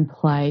in and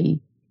play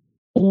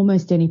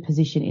almost any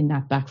position in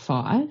that back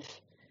five,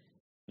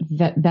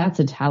 that's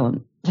a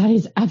talent. That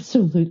is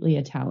absolutely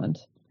a talent.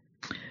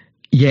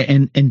 Yeah,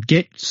 and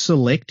get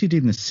selected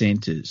in the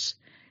centres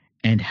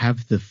and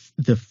have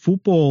the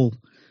football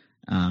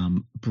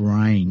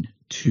brain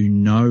to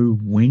know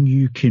when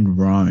you can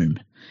roam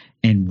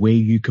and where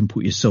you can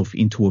put yourself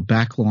into a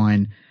back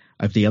line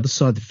of the other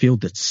side of the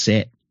field that's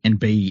set and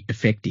be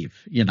effective.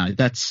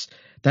 That's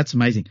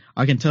amazing.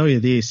 I can tell you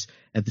this,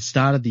 at the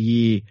start of the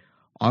year,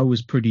 I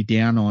was pretty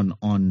down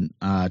on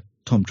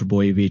Tom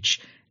Trbojevic.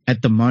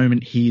 At the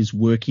moment, he is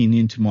working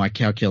into my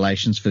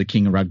calculations for the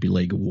King of Rugby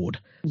League award.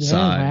 Yeah,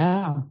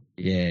 wow.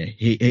 Yeah,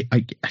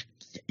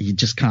 you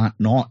just can't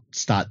not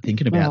start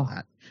thinking about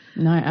that.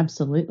 No,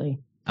 absolutely.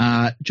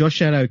 Josh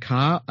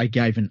Adokar, I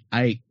gave an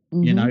 8.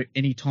 Mm-hmm. You know,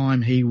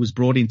 anytime he was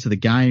brought into the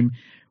game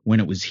when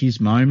it was his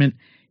moment,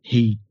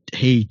 he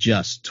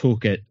just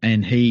took it,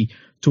 and he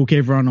took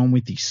everyone on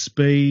with his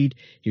speed.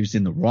 He was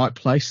in the right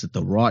place at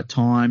the right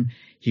time.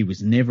 He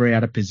was never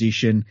out of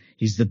position.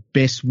 He's the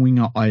best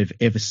winger I've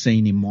ever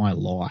seen in my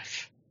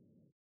life.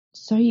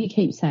 So you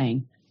keep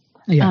saying.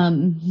 Yeah.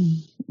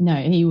 No,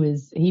 he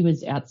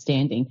was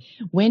outstanding.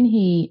 When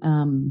he,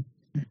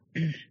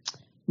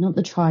 not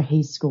the try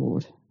he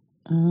scored,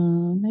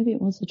 maybe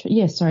it was the try.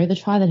 Yeah, sorry, the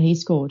try that he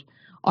scored.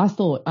 I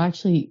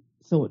actually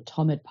thought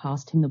Tom had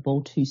passed him the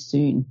ball too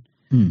soon.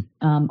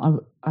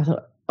 I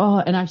thought,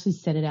 and I actually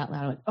said it out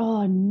loud. I went,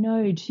 oh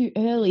no, too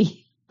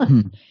early.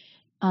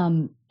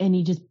 And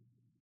he just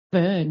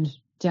burned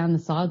down the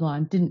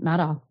sideline. Didn't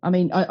matter. I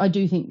mean, I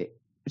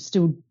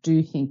still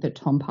do think that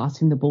Tom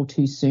passed him the ball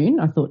too soon.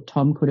 I thought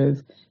Tom could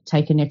have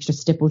taken an extra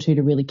step or two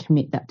to really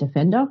commit that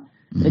defender.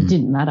 But it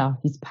didn't matter.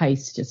 His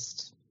pace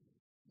he's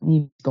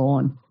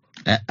gone.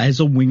 As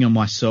a winger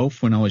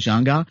myself, when I was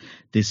younger,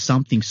 there's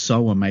something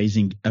so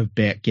amazing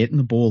about getting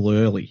the ball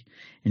early.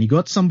 And you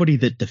got somebody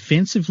that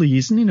defensively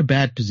isn't in a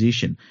bad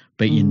position,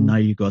 but you know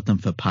you got them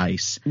for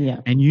pace. Yeah.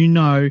 And you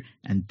know,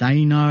 and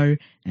they know,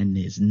 and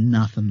there's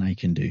nothing they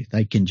can do.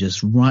 They can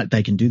just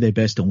they can do their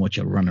best and watch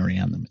you run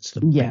around them. It's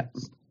the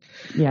best.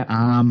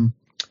 Yeah.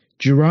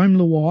 Jerome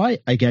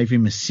Luai, I gave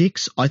him a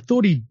 6. I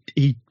thought he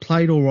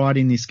played all right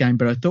in this game,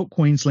 but I thought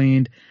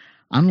Queensland,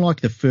 unlike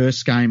the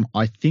first game,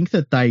 I think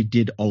that they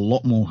did a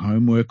lot more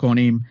homework on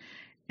him.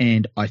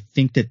 And I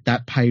think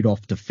that paid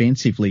off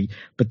defensively,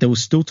 but there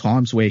was still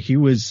times where he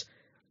was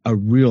a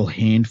real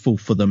handful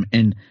for them.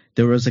 And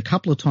there was a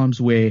couple of times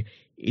where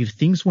if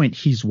things went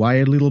his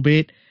way a little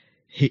bit,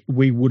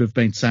 we would have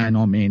been saying,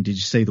 oh man, did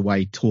you see the way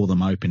he tore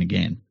them open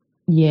again?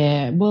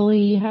 Yeah, well,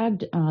 he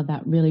had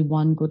that really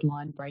one good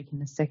line break in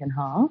the second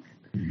half,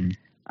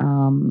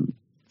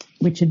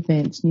 which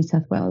advanced New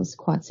South Wales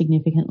quite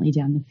significantly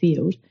down the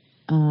field.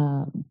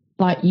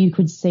 But you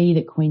could see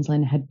that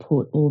Queensland had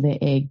put all their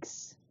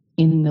eggs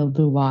in the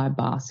Luai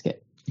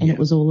basket. And it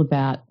was all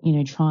about,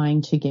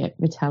 trying to get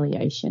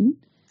retaliation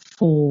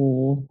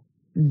for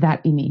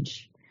that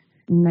image.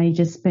 And they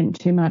just spent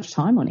too much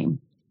time on him.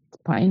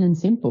 It's plain and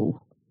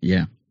simple.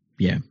 Yeah.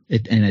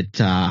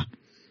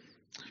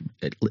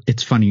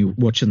 It's funny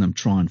watching them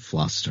try and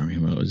fluster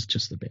him. It was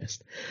just the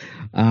best.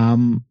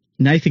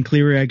 Nathan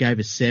Cleary gave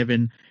a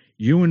 7.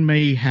 You and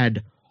me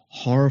had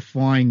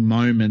horrifying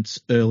moments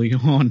early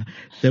on.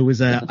 There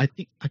was I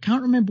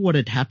can't remember what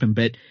had happened,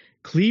 but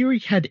Cleary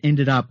had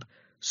ended up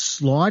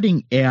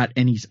sliding out,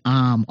 and his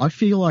arm, I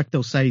feel like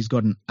they'll say he's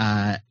got an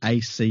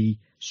AC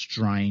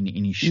strain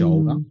in his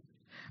shoulder.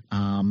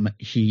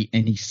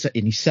 He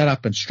sat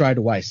up and straight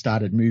away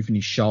started moving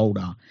his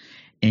shoulder,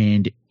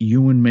 and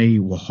you and me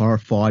were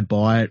horrified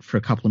by it for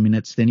a couple of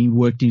minutes. Then he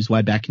worked his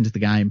way back into the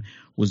game,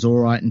 was all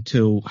right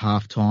until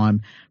half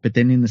time, but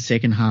then in the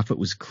second half it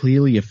was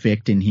clearly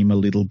affecting him a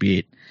little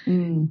bit.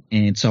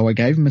 And so I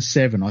gave him a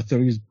 7. I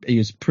thought he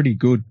was pretty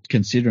good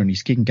considering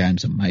his kicking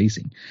game's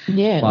amazing.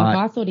 Yeah,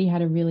 I thought he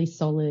had a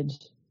solid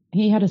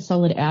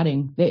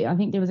outing. I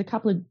think there was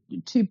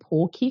two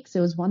poor kicks.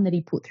 There was one that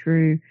he put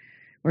through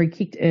where he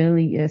kicked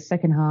early,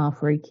 second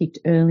half, where he kicked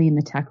early in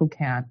the tackle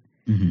count.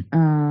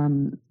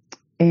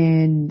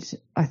 And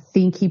I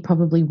think he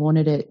probably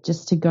wanted it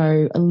just to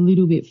go a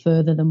little bit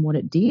further than what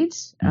it did.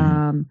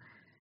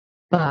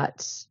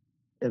 But,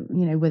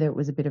 whether it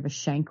was a bit of a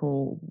shank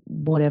or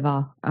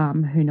whatever,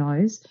 who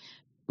knows.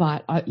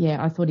 But,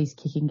 I thought his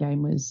kicking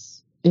game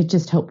it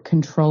just helped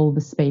control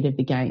the speed of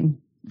the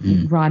game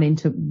right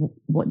into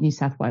what New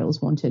South Wales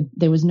wanted.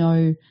 There was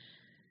no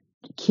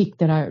kick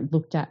that I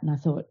looked at and I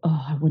thought,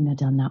 oh, I wouldn't have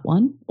done that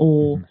one.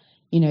 Or,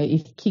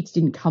 if kicks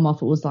didn't come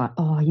off, it was like,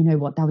 oh, you know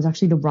what, that was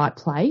actually the right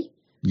play.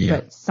 Yeah.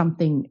 But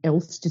something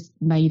else just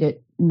made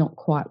it not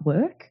quite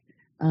work.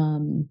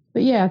 But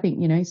I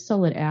think,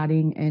 solid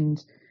outing,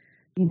 and,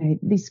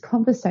 this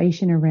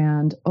conversation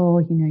around,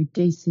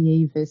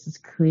 DCE versus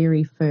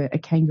Cleary for a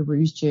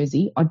Kangaroos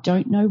jersey. I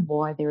don't know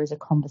why there is a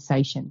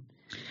conversation.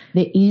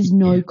 There is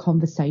no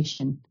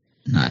conversation.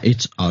 No,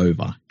 it's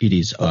over. It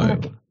is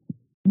over.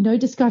 No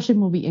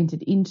discussion will be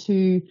entered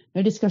into.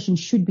 No discussion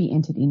should be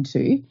entered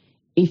into.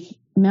 If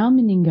Mal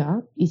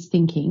Meninga is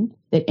thinking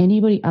that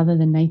anybody other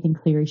than Nathan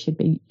Cleary should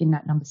be in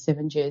that number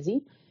 7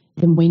 jersey,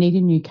 then we need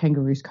a new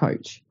Kangaroos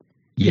coach.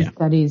 Yeah.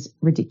 That is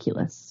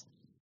ridiculous.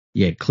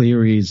 Yeah,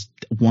 Cleary is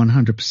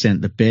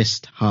 100% the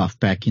best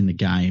halfback in the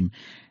game,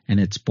 and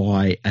it's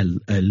by a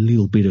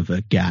little bit of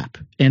a gap.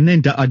 And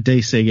then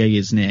DCE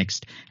is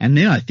next, and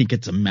then I think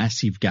it's a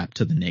massive gap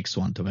to the next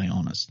one, to be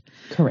honest.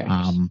 Correct.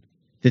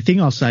 The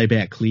thing I'll say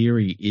about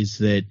Cleary is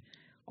that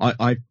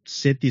I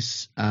said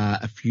this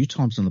a few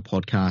times on the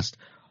podcast.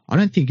 I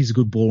don't think he's a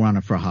good ball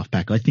runner for a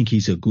halfback. I think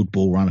he's a good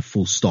ball runner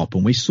full stop.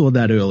 And we saw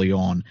that early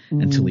on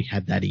until he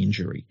had that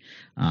injury.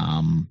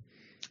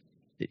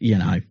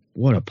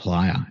 What a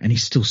player. And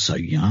he's still so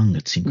young.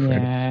 It's incredible.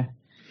 Yeah,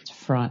 it's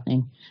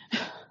frightening.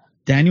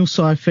 Daniel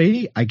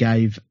Saifidi, I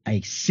gave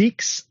a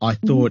 6. I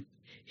thought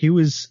he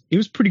was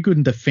pretty good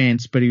in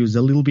defence, but he was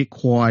a little bit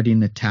quiet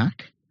in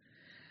attack.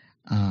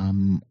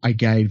 I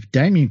gave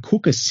Damien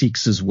Cook a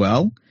 6 as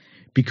well,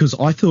 because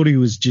I thought he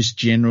was just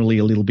generally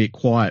a little bit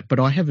quiet. But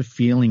I have a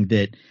feeling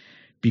that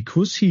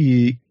because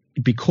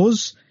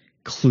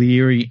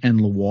Cleary and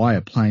Luai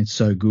are playing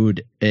so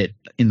good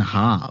in the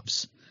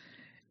halves,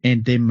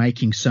 and they're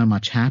making so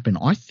much happen,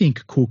 I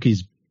think Cook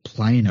is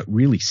playing it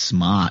really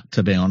smart,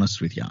 to be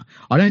honest with you.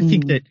 I don't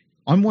think that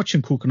I'm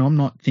watching Cook and I'm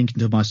not thinking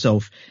to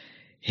myself,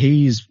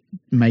 he's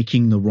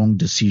making the wrong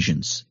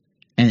decisions.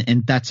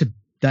 And that's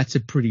a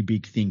pretty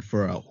big thing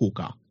for a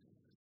hooker.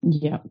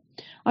 Yeah.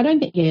 I don't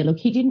think, look,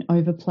 he didn't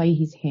overplay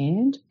his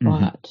hand,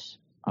 but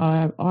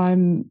I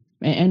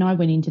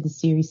went into the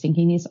series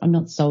thinking this, I'm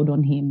not sold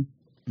on him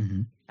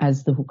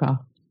as the hooker.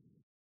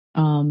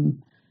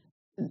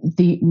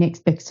 The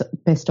next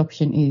best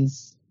option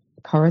is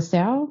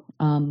Coruscant.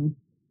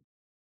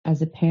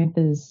 As a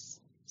Panthers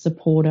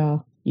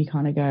supporter, you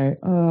kind of go,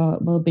 oh,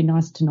 well, it'd be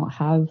nice to not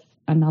have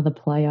another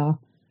player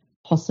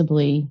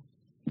possibly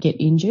get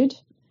injured.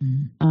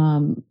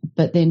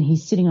 But then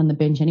he's sitting on the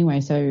bench anyway,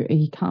 so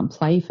he can't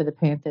play for the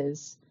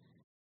Panthers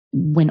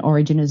when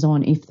Origin is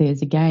on if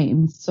there's a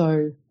game.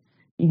 So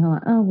you're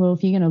like, oh, well,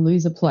 if you're going to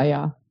lose a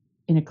player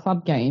in a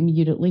club game,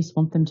 you'd at least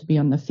want them to be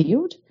on the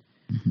field.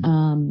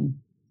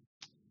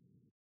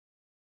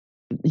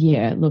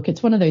 Look,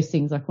 it's one of those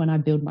things like when I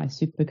build my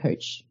super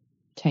coach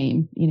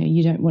team,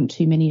 you don't want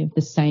too many of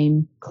the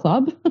same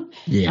club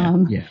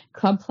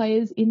club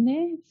players in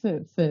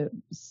there for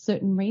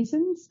certain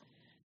reasons.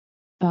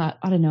 But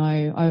I don't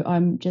know,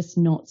 I'm just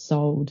not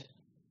sold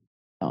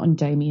on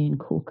Damien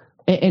Cook.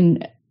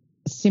 And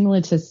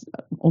similar to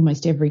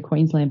almost every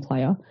Queensland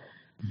player,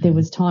 there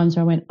was times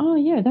where I went, oh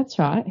yeah, that's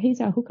right,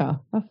 he's our hooker.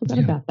 I forgot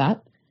about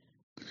that.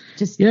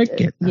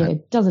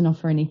 It doesn't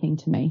offer anything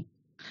to me.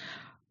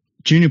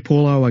 Junior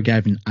Paulo, I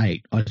gave an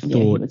 8. I thought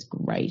he was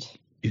great.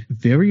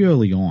 Very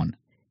early on,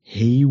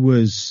 he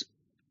was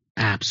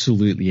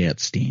absolutely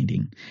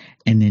outstanding.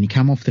 And then he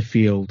came off the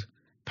field,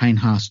 Payne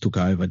Haas took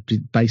over,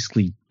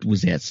 basically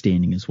was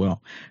outstanding as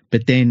well.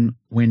 But then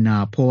when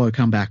Paulo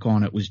come back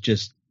on, it was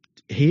just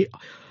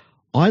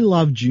I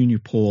love Junior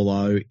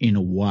Paulo in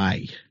a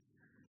way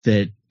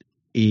that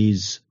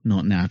is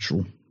not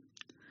natural.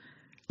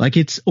 Like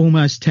it's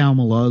almost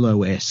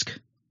Taumalolo-esque.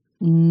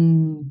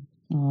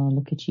 Oh,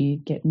 look at you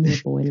getting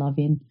your boy love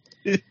in.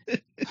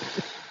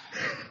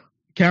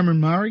 Cameron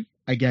Murray,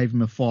 I gave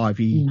him a 5.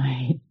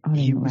 Mate, I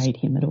didn't rate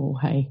him at all,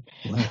 hey.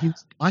 Well,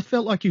 I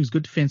felt like he was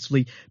good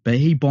defensively, but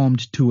he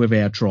bombed 2 of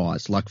our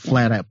tries, like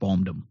flat out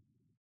bombed them.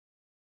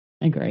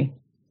 Agree.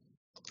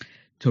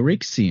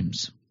 Tariq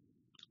Sims,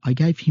 I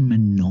gave him a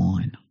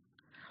 9.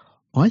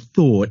 I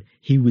thought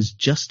he was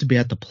just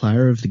about the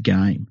player of the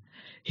game.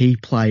 He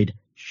played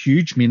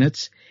huge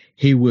minutes.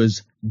 He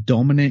was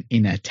dominant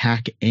in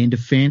attack and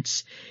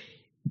defense.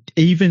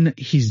 Even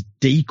his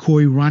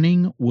decoy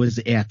running was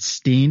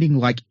outstanding.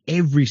 Like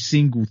every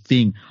single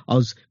thing. I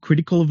was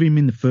critical of him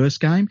in the first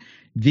game.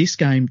 This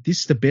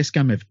is the best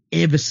game I've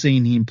ever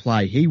seen him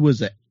play. He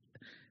was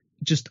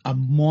just a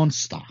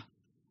monster.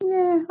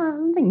 Yeah,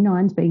 I think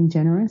 9's being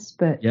generous,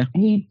 but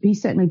he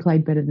certainly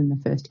played better than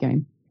the first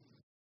game.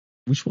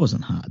 Which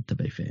wasn't hard, to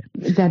be fair.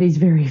 That is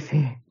very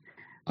fair.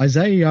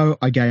 Isaiah,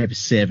 I gave a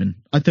 7.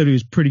 I thought he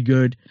was pretty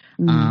good,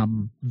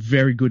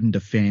 very good in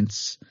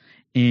defence.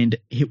 And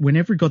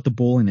whenever he got the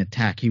ball in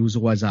attack, he was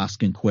always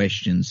asking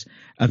questions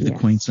of the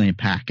Queensland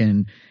pack.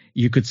 And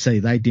you could see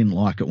they didn't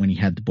like it when he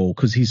had the ball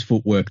because his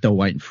footwork, they were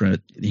waiting for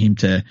him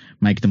to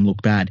make them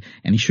look bad.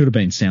 And he should have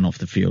been sent off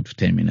the field for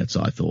 10 minutes,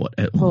 I thought.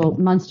 Well,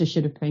 Munster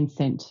should have been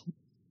sent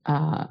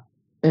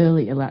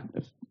earlier,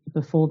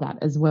 before that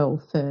as well,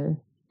 for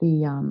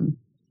the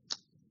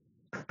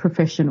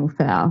professional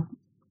foul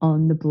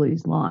on the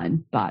Blues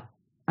line. But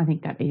I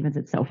think that evens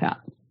itself out.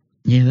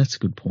 Yeah, that's a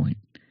good point.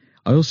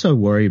 I also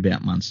worry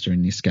about Munster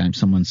in this game.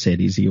 Someone said,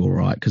 is he all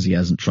right? Because he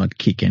hasn't tried to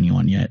kick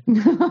anyone yet.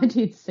 I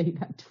did see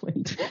that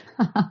tweet.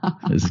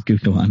 It was a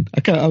good one.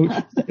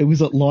 It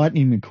was at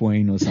Lightning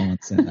McQueen or someone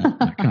sent that.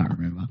 I can't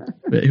remember.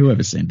 But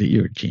whoever sent it,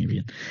 you're a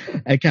champion.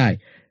 Okay,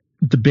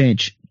 the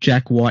bench.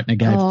 Jack Whitener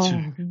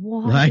gave 2.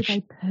 Why did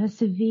they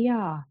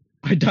persevere?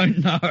 I don't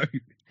know.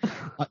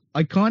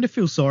 I kind of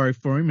feel sorry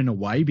for him in a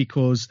way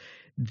because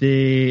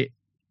I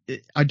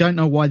don't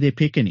know why they're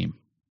picking him.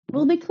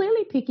 Well, they're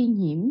clearly picking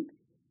him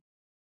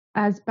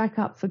as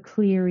backup for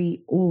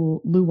Cleary or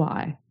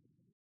Luai.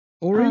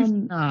 Or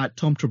even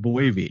Tom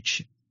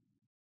Trbojevic.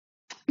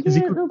 Because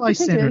he could play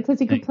centre. Because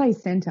he could play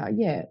centre,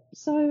 yeah.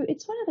 So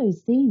it's one of those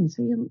things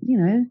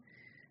where,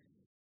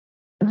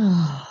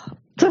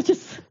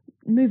 just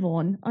move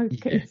on.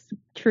 It's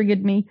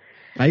triggered me.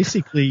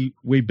 Basically,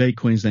 we beat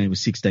Queensland with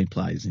 16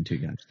 players in 2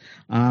 games.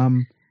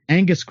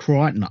 Angus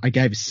Crichton, I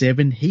gave a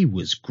 7. He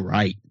was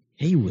great.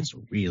 He was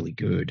really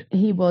good.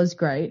 He was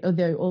great,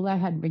 although all I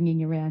had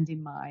ringing around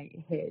in my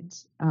head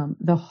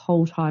the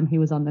whole time he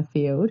was on the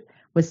field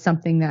was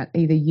something that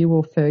either you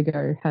or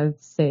Fergo have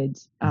said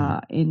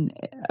in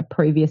a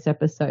previous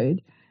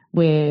episode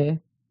where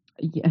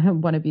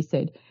one of you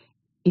said,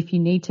 if you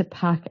need to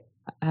pack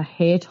a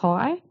hair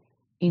tie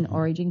in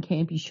Origin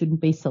camp, you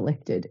shouldn't be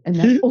selected. And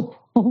that's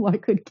all I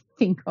could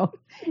think of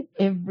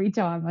every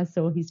time I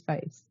saw his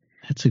face.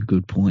 That's a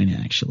good point,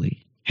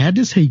 actually. How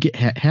does he get,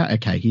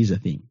 okay, here's the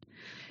thing.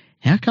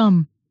 How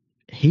come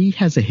he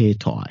has a hair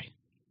tie,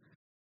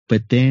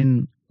 but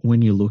then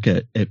when you look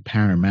at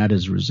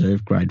Parramatta's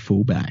reserve grade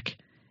fullback,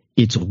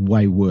 it's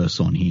way worse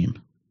on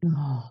him?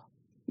 Oh,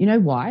 you know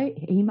why?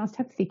 He must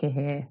have thicker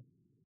hair.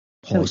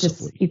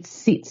 Possibly. So it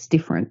sits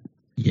different.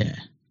 Yeah,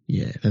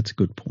 that's a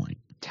good point.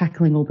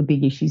 Tackling all the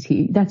big issues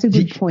here. That's a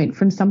good point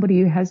from somebody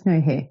who has no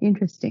hair.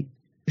 Interesting.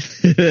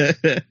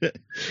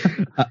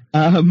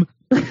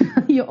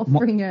 You're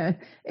offering an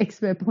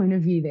expert point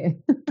of view there.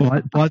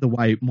 by the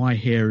way, my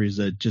hair is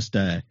just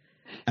a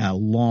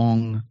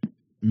long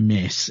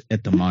mess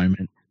at the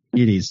moment.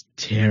 It is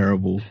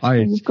terrible.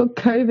 You've got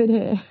COVID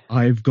hair.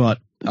 I've got,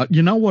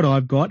 you know what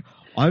I've got?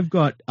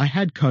 I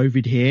had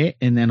COVID hair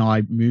and then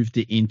I moved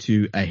it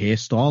into a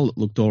hairstyle that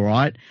looked all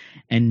right.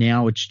 And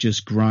now it's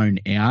just grown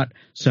out.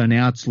 So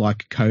now it's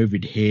like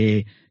COVID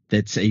hair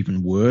that's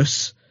even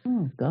worse.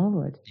 Oh,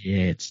 God.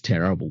 Yeah, it's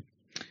terrible.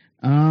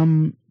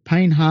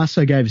 Payne Haas,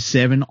 I gave a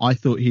 7. I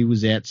thought he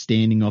was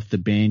outstanding off the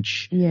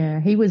bench. Yeah,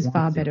 he was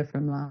far better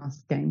from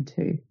last game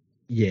too.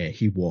 Yeah,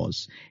 he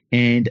was.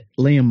 And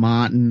Liam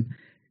Martin,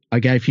 I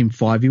gave him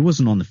 5. He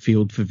wasn't on the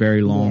field for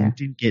very long. Yeah.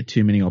 Didn't get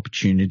too many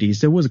opportunities.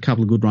 There was a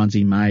couple of good runs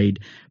he made,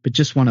 but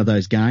just one of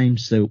those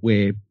games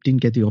where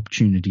didn't get the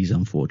opportunities,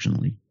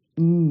 unfortunately.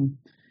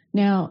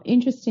 Now,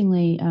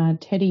 interestingly,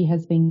 Teddy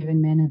has been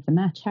given man of the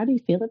match. How do you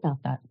feel about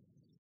that?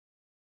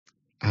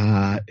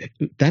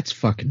 That's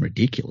fucking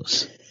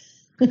ridiculous.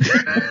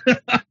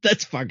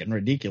 That's fucking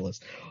ridiculous.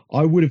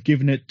 I would have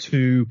given it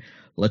to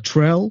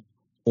Latrell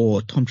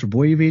or Tom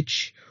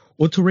Trebojevic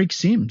or Tariq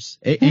Sims.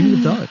 Any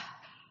of those.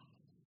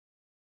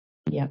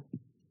 Yep.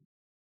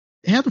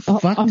 How the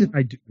fuck did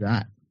they do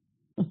that?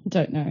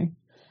 Don't know.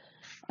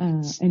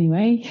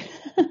 Anyway.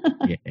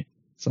 Yeah,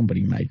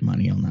 somebody made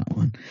money on that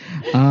one.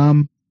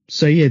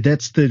 So, yeah,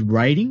 that's the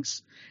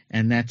ratings,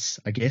 and that's,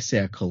 I guess,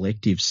 our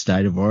collective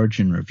State of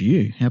Origin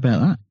review. How about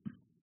that?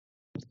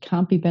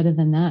 Can't be better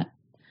than that.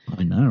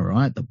 I know,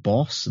 right? The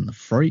boss and the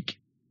freak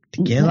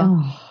together.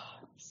 Oh,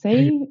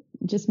 see?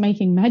 Just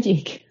making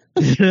magic.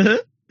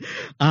 What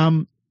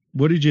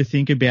did you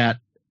think about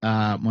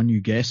my new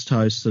guest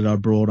host that I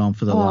brought on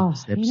for the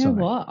last episode? You know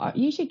what?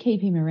 You should keep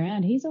him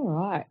around. He's all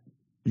right.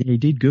 Yeah, he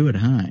did good,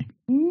 hey?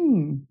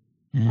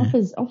 Yeah.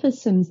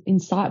 Offers some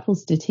insightful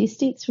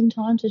statistics from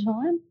time to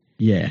time.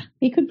 Yeah.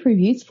 He could prove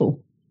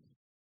useful.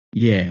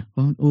 Yeah.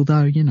 Well,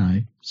 although,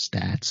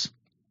 stats.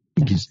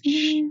 Who gives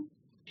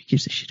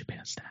a shit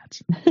about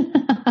stats?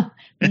 I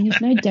mean,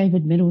 he's no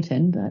David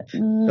Middleton, but...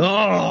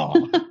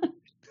 Oh!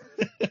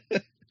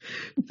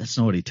 That's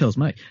not what he tells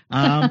me.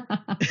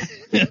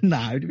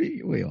 No,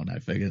 we all know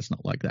it's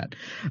not like that.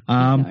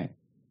 No.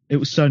 It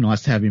was so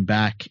nice to have him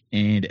back,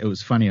 and it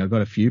was funny. I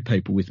got a few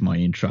people with my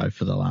intro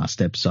for the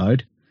last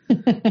episode.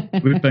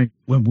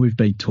 When we've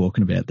been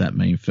talking about that,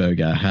 me and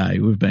Fergo, hey,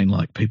 we've been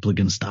like, people are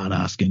going to start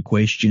asking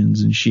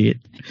questions and shit.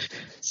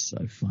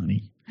 So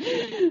funny.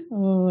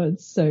 Oh,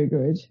 it's so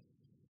good.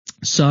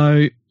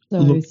 So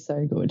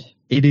good.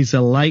 It is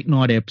a late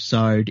night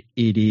episode.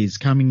 It is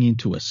coming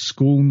into a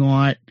school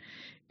night.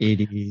 It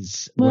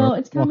is. Well,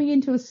 it's coming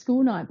into a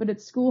school night, but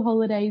it's school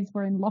holidays.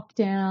 We're in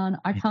lockdown.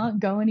 I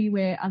can't go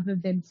anywhere other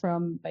than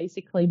from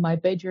basically my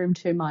bedroom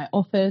to my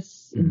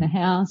office in the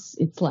house.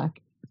 It's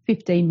like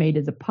 15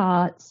 meters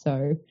apart.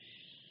 So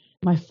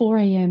my 4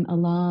 a.m.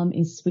 alarm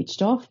is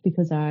switched off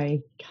because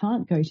I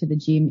can't go to the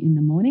gym in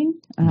the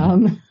morning.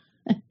 It's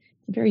a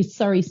very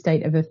sorry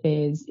state of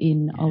affairs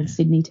in old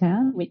Sydney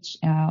town, which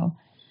our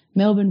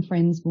Melbourne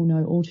friends will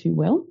know all too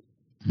well.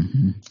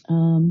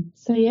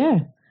 So yeah,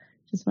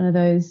 just one of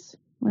those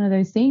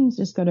things.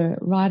 Just got to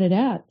ride it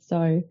out.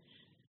 So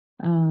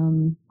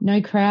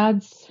no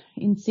crowds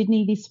in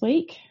Sydney this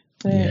week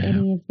for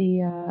any of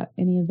the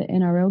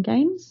NRL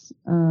games.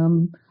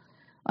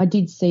 I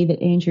did see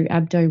that Andrew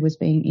Abdo was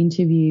being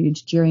interviewed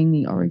during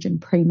the Origin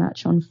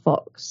pre-match on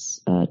Fox,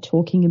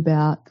 talking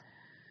about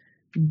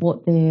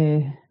what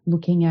they're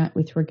looking at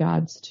with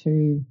regards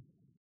to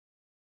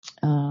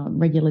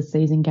regular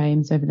season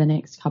games over the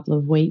next couple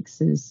of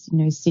weeks. As you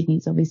know,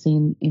 Sydney's obviously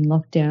in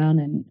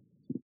lockdown, and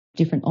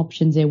different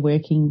options they're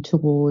working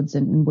towards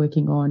and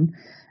working on.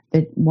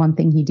 But one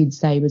thing he did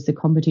say was the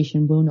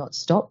competition will not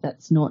stop.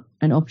 That's not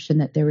an option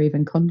that they're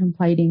even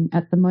contemplating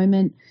at the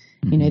moment.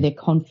 You know, they're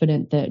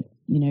confident that,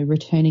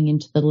 returning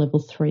into the level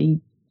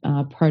 3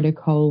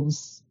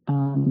 protocols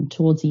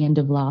towards the end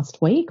of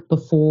last week,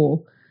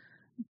 before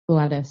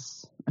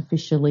Gladys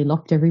officially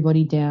locked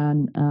everybody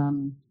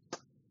down,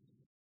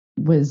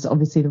 was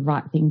obviously the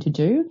right thing to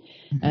do.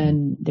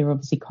 And they're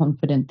obviously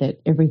confident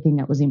that everything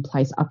that was in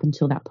place up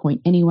until that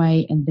point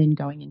anyway, and then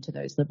going into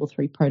those level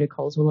 3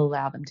 protocols, will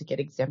allow them to get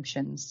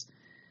exemptions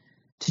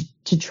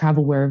to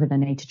travel wherever they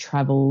need to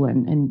travel,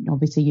 and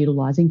obviously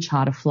utilising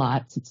charter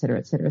flights, et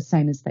cetera,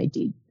 same as they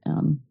did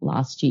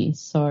last year.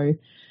 So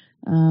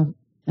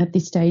at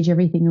this stage,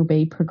 everything will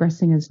be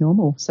progressing as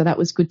normal. So that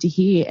was good to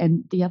hear.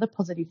 And the other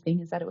positive thing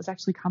is that it was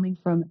actually coming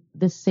from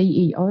the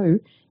CEO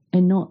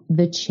and not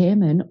the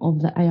chairman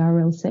of the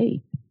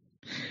ARLC.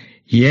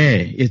 Yeah,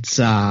 it's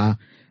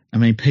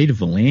Peter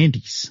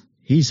V'landys,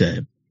 he's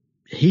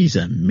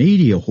a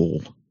media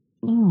whole.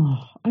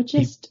 Oh,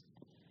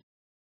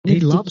 he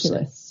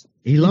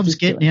loves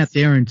getting out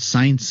there and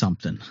saying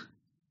something.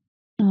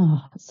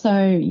 Oh,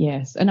 so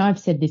yes. And I've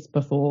said this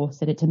before,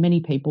 said it to many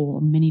people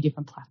on many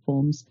different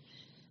platforms,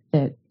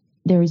 that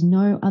there is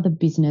no other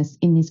business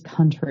in this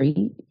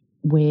country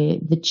where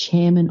the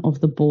chairman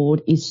of the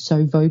board is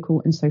so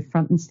vocal and so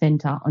front and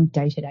center on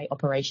day-to-day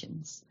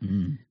operations.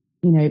 Mm.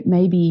 You know,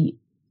 maybe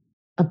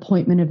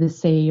appointment of the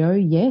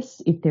CEO,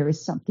 yes, if there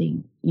is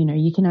something, you know,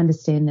 you can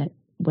understand that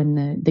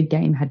when the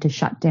game had to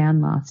shut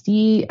down last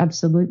year,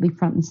 absolutely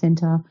front and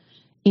center.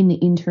 In the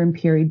interim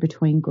period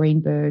between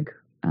Greenberg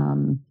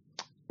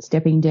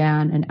stepping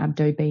down and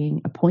Abdo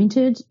being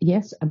appointed,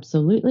 yes,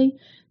 absolutely.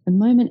 The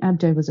moment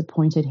Abdo was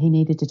appointed, he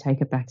needed to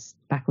take a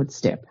backward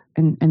step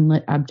and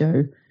let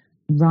Abdo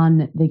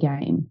run the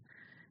game.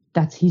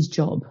 That's his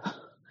job.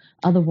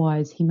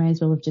 Otherwise, he may as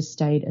well have just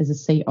stayed as a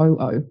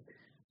COO.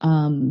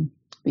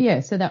 But yeah,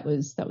 so that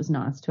was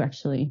nice to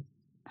actually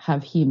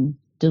have him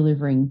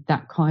delivering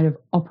that kind of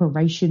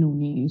operational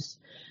news,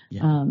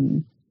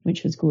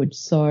 which was good.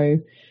 So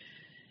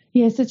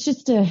yes, it's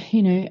just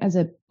as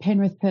a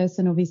Penrith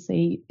person,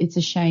 obviously it's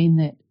a shame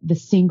that the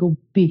single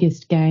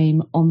biggest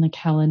game on the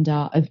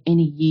calendar of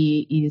any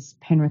year is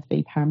Penrith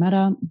v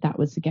Parramatta. That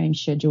was the game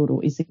scheduled,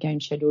 or is the game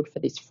scheduled for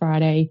this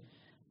Friday.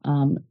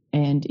 And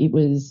it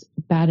was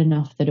bad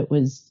enough that it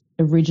was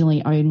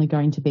originally only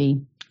going to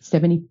be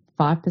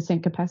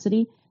 75%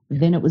 capacity.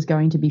 Then it was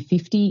going to be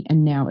 50,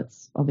 and now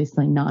it's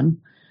obviously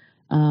none.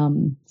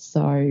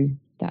 So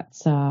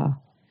that's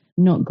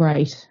not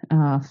great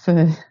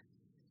for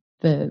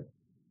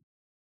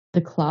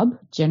the club,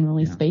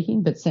 generally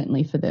speaking, but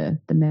certainly for the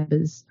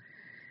members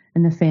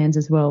and the fans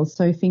as well.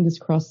 So fingers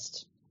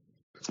crossed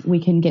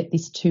we can get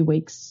this 2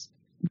 weeks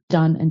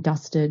done and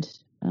dusted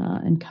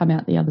and come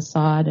out the other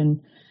side,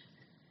 and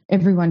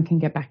everyone can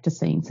get back to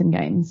seeing some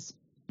games.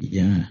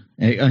 Yeah.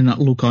 And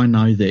look, I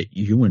know that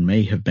you and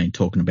me have been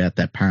talking about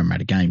that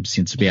Parramatta game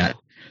since about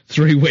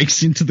 3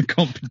 weeks into the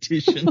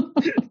competition.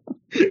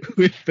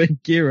 We've been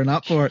gearing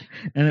up for it,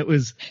 and it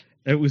was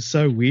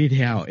so weird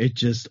how it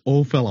just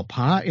all fell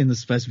apart in the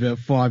space of about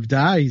 5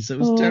 days. It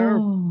was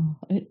terrible.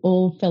 It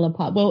all fell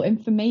apart. Well,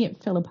 and for me,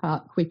 it fell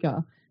apart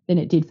quicker than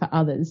it did for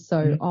others.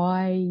 So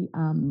I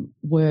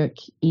work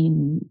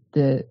in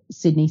the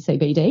Sydney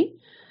CBD.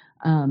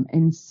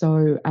 And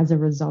so as a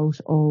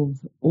result of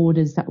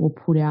orders that were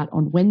put out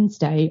on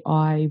Wednesday,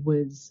 I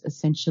was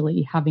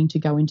essentially having to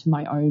go into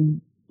my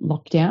own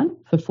lockdown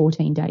for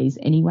 14 days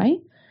anyway.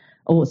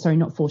 Or sorry,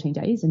 not 14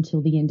 days,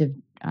 until the end of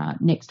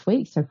next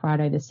week, so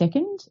Friday the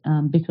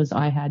 2nd, because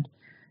I had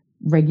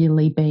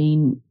regularly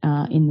been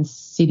in the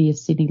City of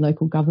Sydney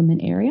local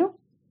government area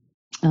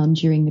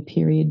during the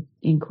period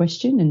in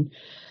question, and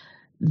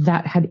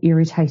that had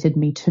irritated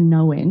me to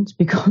no end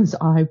because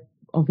I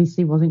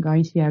obviously wasn't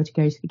going to be able to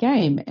go to the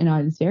game, and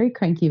I was very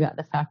cranky about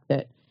the fact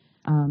that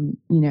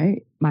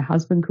my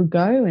husband could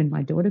go and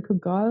my daughter could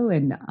go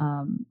and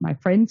my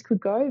friends could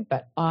go,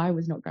 but I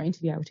was not going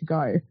to be able to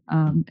go.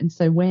 And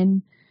so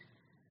when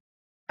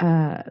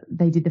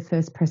they did the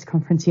first press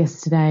conference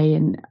yesterday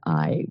and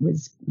I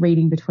was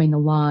reading between the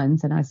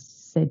lines, and I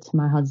said to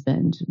my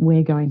husband,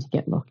 we're going to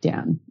get locked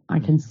down. I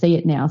can see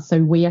it now.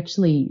 So we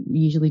actually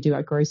usually do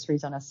our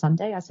groceries on a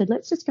Sunday. I said,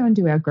 let's just go and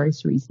do our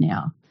groceries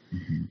now.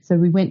 Mm-hmm. So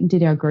we went and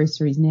did our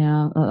groceries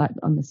now, like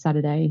on the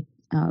Saturday,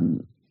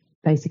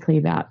 basically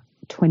about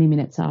 20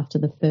 minutes after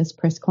the first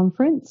press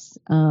conference.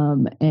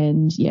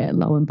 And yeah,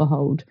 lo and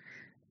behold,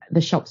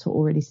 the shops were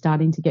already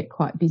starting to get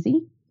quite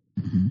busy.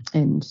 Mm-hmm.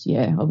 And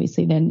yeah,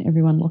 obviously then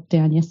everyone locked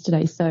down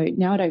yesterday. So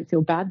now I don't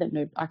feel bad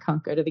that I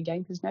can't go to the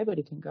game because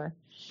nobody can go.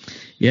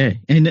 Yeah.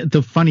 And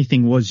the funny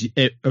thing was,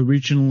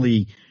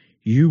 originally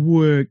you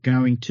were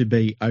going to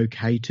be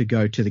okay to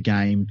go to the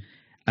game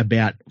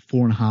about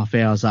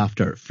 4.5 hours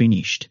after it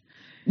finished.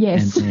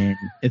 Yes. And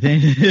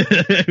then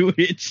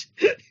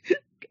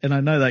and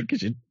I know that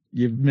because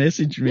you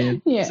messaged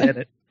me and said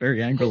it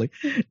very angrily.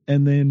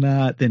 And then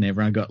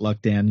everyone got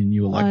locked down and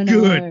you were like,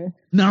 good.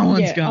 No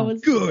one's going.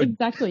 Good.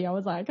 Exactly. I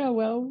was like, oh,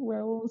 well,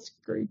 we're all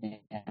screwed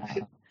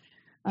now.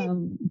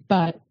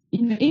 But,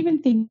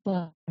 even things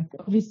like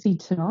obviously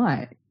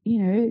tonight,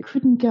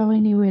 couldn't go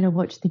anywhere to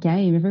watch the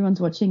game.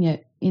 Everyone's watching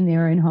it in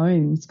their own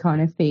homes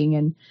kind of thing.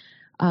 And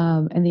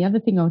the other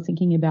thing I was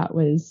thinking about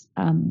was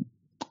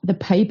the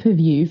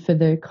pay-per-view for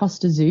the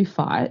Costa Zoo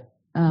fight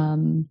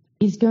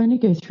is going to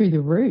go through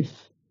the roof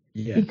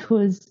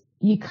because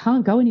you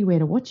can't go anywhere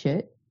to watch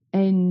it.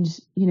 And,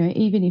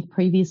 even if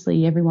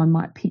previously everyone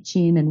might pitch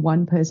in and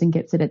one person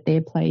gets it at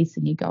their place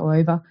and you go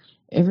over,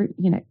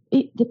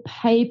 the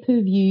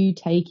pay-per-view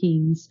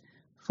takings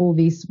for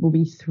this will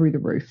be through the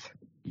roof.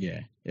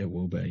 Yeah, it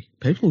will be.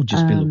 People will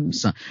just be looking.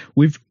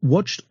 We've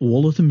watched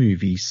all of the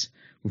movies.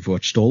 We've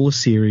watched all the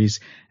series,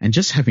 and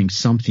just having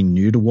something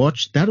new to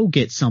watch, that'll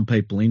get some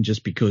people in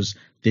just because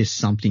there's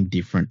something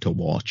different to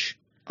watch.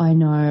 I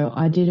know.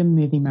 I did a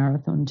movie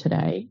marathon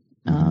today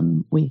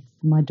with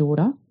my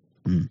daughter.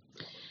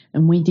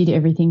 And we did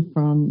everything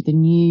from the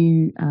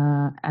new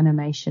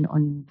animation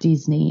on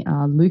Disney,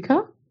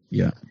 Luca.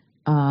 Yeah.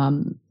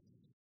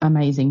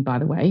 Amazing, by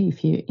the way,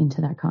 if you're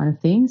into that kind of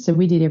thing. So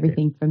we did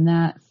everything from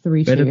that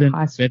through to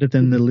high school. Better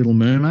than The Little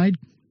Mermaid?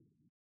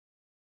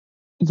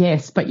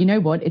 Yes, but you know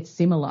what? It's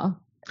similar.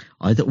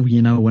 I thought,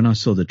 when I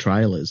saw the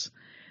trailers,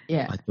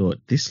 I thought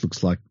this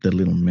looks like The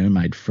Little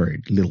Mermaid for a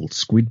little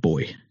squid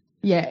boy.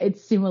 Yeah,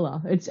 it's similar.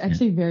 It's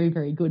actually very,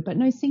 very good, but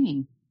no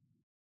singing.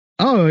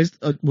 Oh,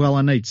 well,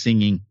 I need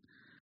singing.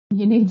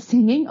 You need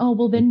singing? Oh,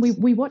 well, then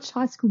we watched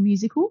High School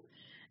Musical.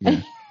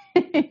 Yeah.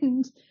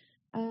 And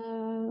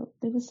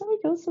there was something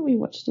else that we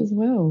watched as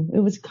well. It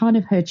was kind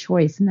of her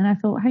choice. And then I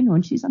thought, hang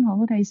on, she's on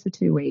holidays for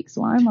 2 weeks.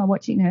 Why am I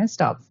watching her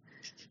stuff?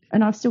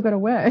 And I've still got to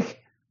work.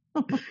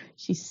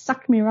 She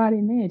sucked me right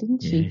in there,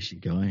 didn't she? Yeah, she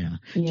got you.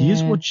 Yeah.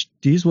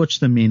 Do you watch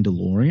The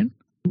Mandalorian?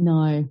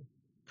 No.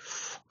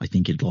 I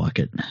think you'd like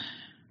it.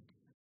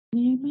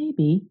 Yeah,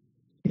 maybe.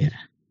 Yeah.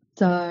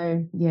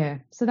 So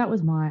that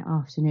was my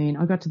afternoon.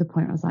 I got to the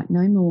point where I was like,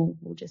 no more,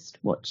 we'll just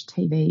watch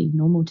TV,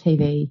 normal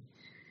TV.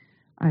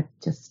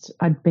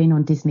 I'd been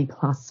on Disney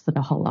Plus for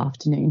the whole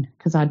afternoon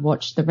because I'd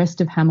watched the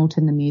rest of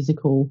Hamilton the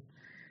musical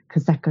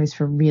because that goes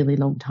for a really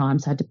long time.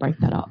 So I had to break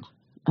that up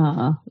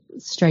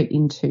straight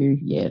into,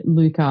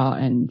 Luca,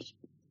 and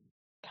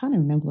can't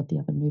even remember what the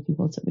other movie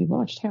was that we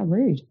watched. How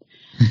rude.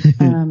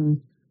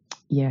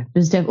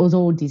 It was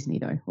all Disney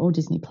though, all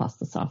Disney Plus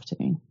this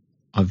afternoon.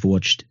 I've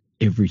watched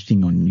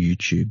everything on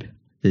YouTube.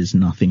 There's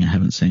nothing I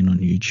haven't seen on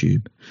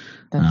YouTube.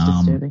 That's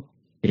disturbing.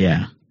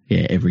 Yeah,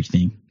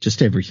 everything.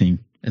 Just everything.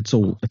 It's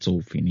all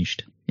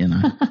finished,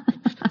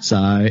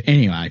 So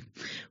anyway,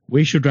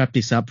 we should wrap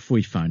this up before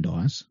your phone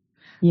dies.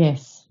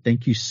 Yes.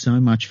 Thank you so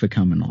much for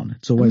coming on.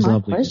 It's always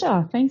lovely. My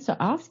pleasure. Thanks for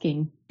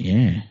asking.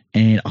 Yeah.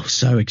 And I was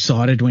so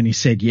excited when he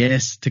said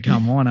yes to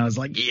come on. I was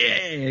like,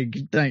 yeah,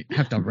 don't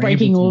have to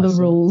breaking all the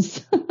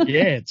rules.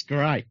 Yeah, it's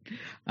great.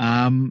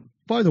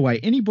 By the way,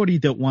 anybody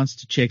that wants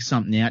to check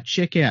something out,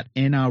 check out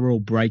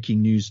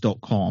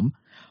nrlbreakingnews.com.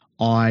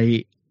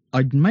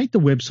 I'd make the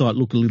website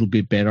look a little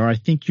bit better. I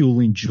think you'll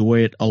enjoy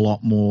it a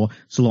lot more.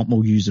 It's a lot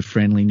more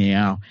user-friendly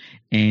now.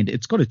 And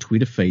it's got a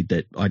Twitter feed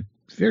that I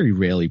very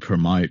rarely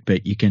promote,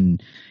 but you can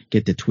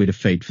get the Twitter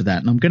feed for that.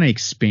 And I'm going to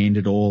expand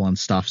it all and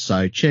stuff.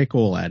 So check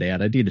all that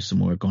out. I did some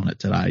work on it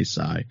today,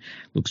 so it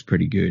looks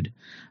pretty good.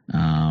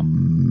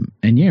 And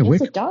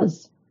yes, it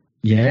does.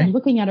 Yeah. I'm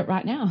looking at it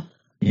right now.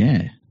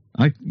 Yeah.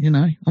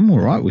 I'm all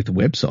right with the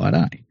website,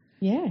 eh?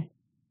 Yeah.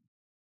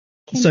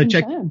 So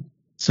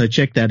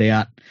check that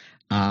out.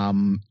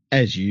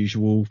 As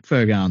usual,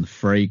 Fergo and the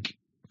Freak,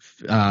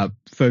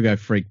 Fergo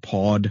Freak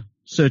Pod.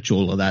 Search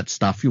all of that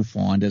stuff. You'll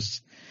find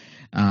us.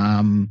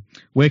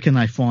 Where can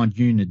they find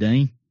you,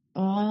 Nadine?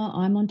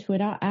 I'm on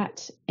Twitter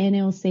at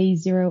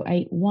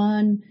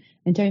NLC081.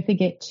 And don't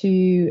forget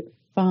to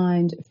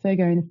find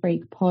Fergo and the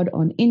Freak Pod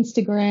on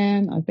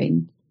Instagram. I've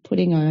been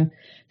putting a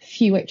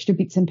few extra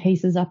bits and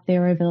pieces up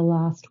there over the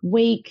last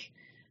week.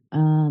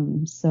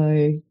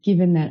 So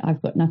given that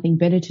I've got nothing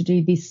better to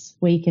do this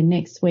week and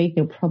next week,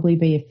 there'll probably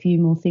be a few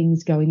more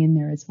things going in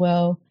there as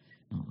well.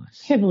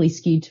 Nice. Heavily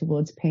skewed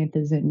towards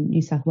Panthers and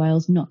New South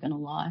Wales, not going to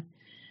lie.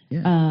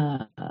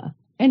 Yeah.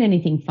 And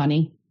anything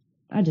funny.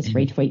 I just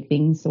retweet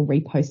things or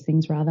repost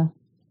things rather.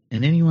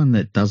 And anyone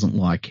that doesn't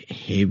like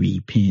heavy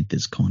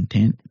Panthers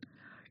content,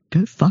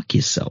 go fuck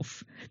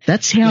yourself.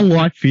 That's how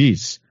life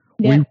is.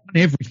 Yeah. We want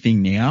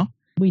everything now.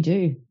 We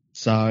do.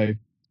 So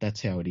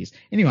that's how it is.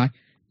 Anyway,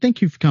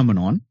 thank you for coming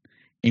on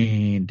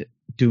and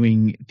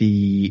doing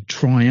the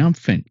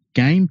triumphant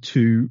Game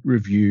 2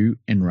 review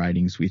and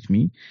ratings with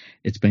me.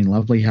 It's been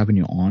lovely having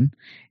you on,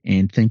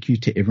 and thank you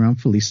to everyone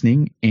for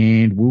listening,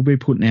 and we'll be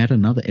putting out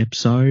another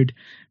episode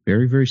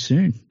very, very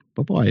soon.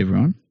 Bye-bye,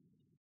 everyone.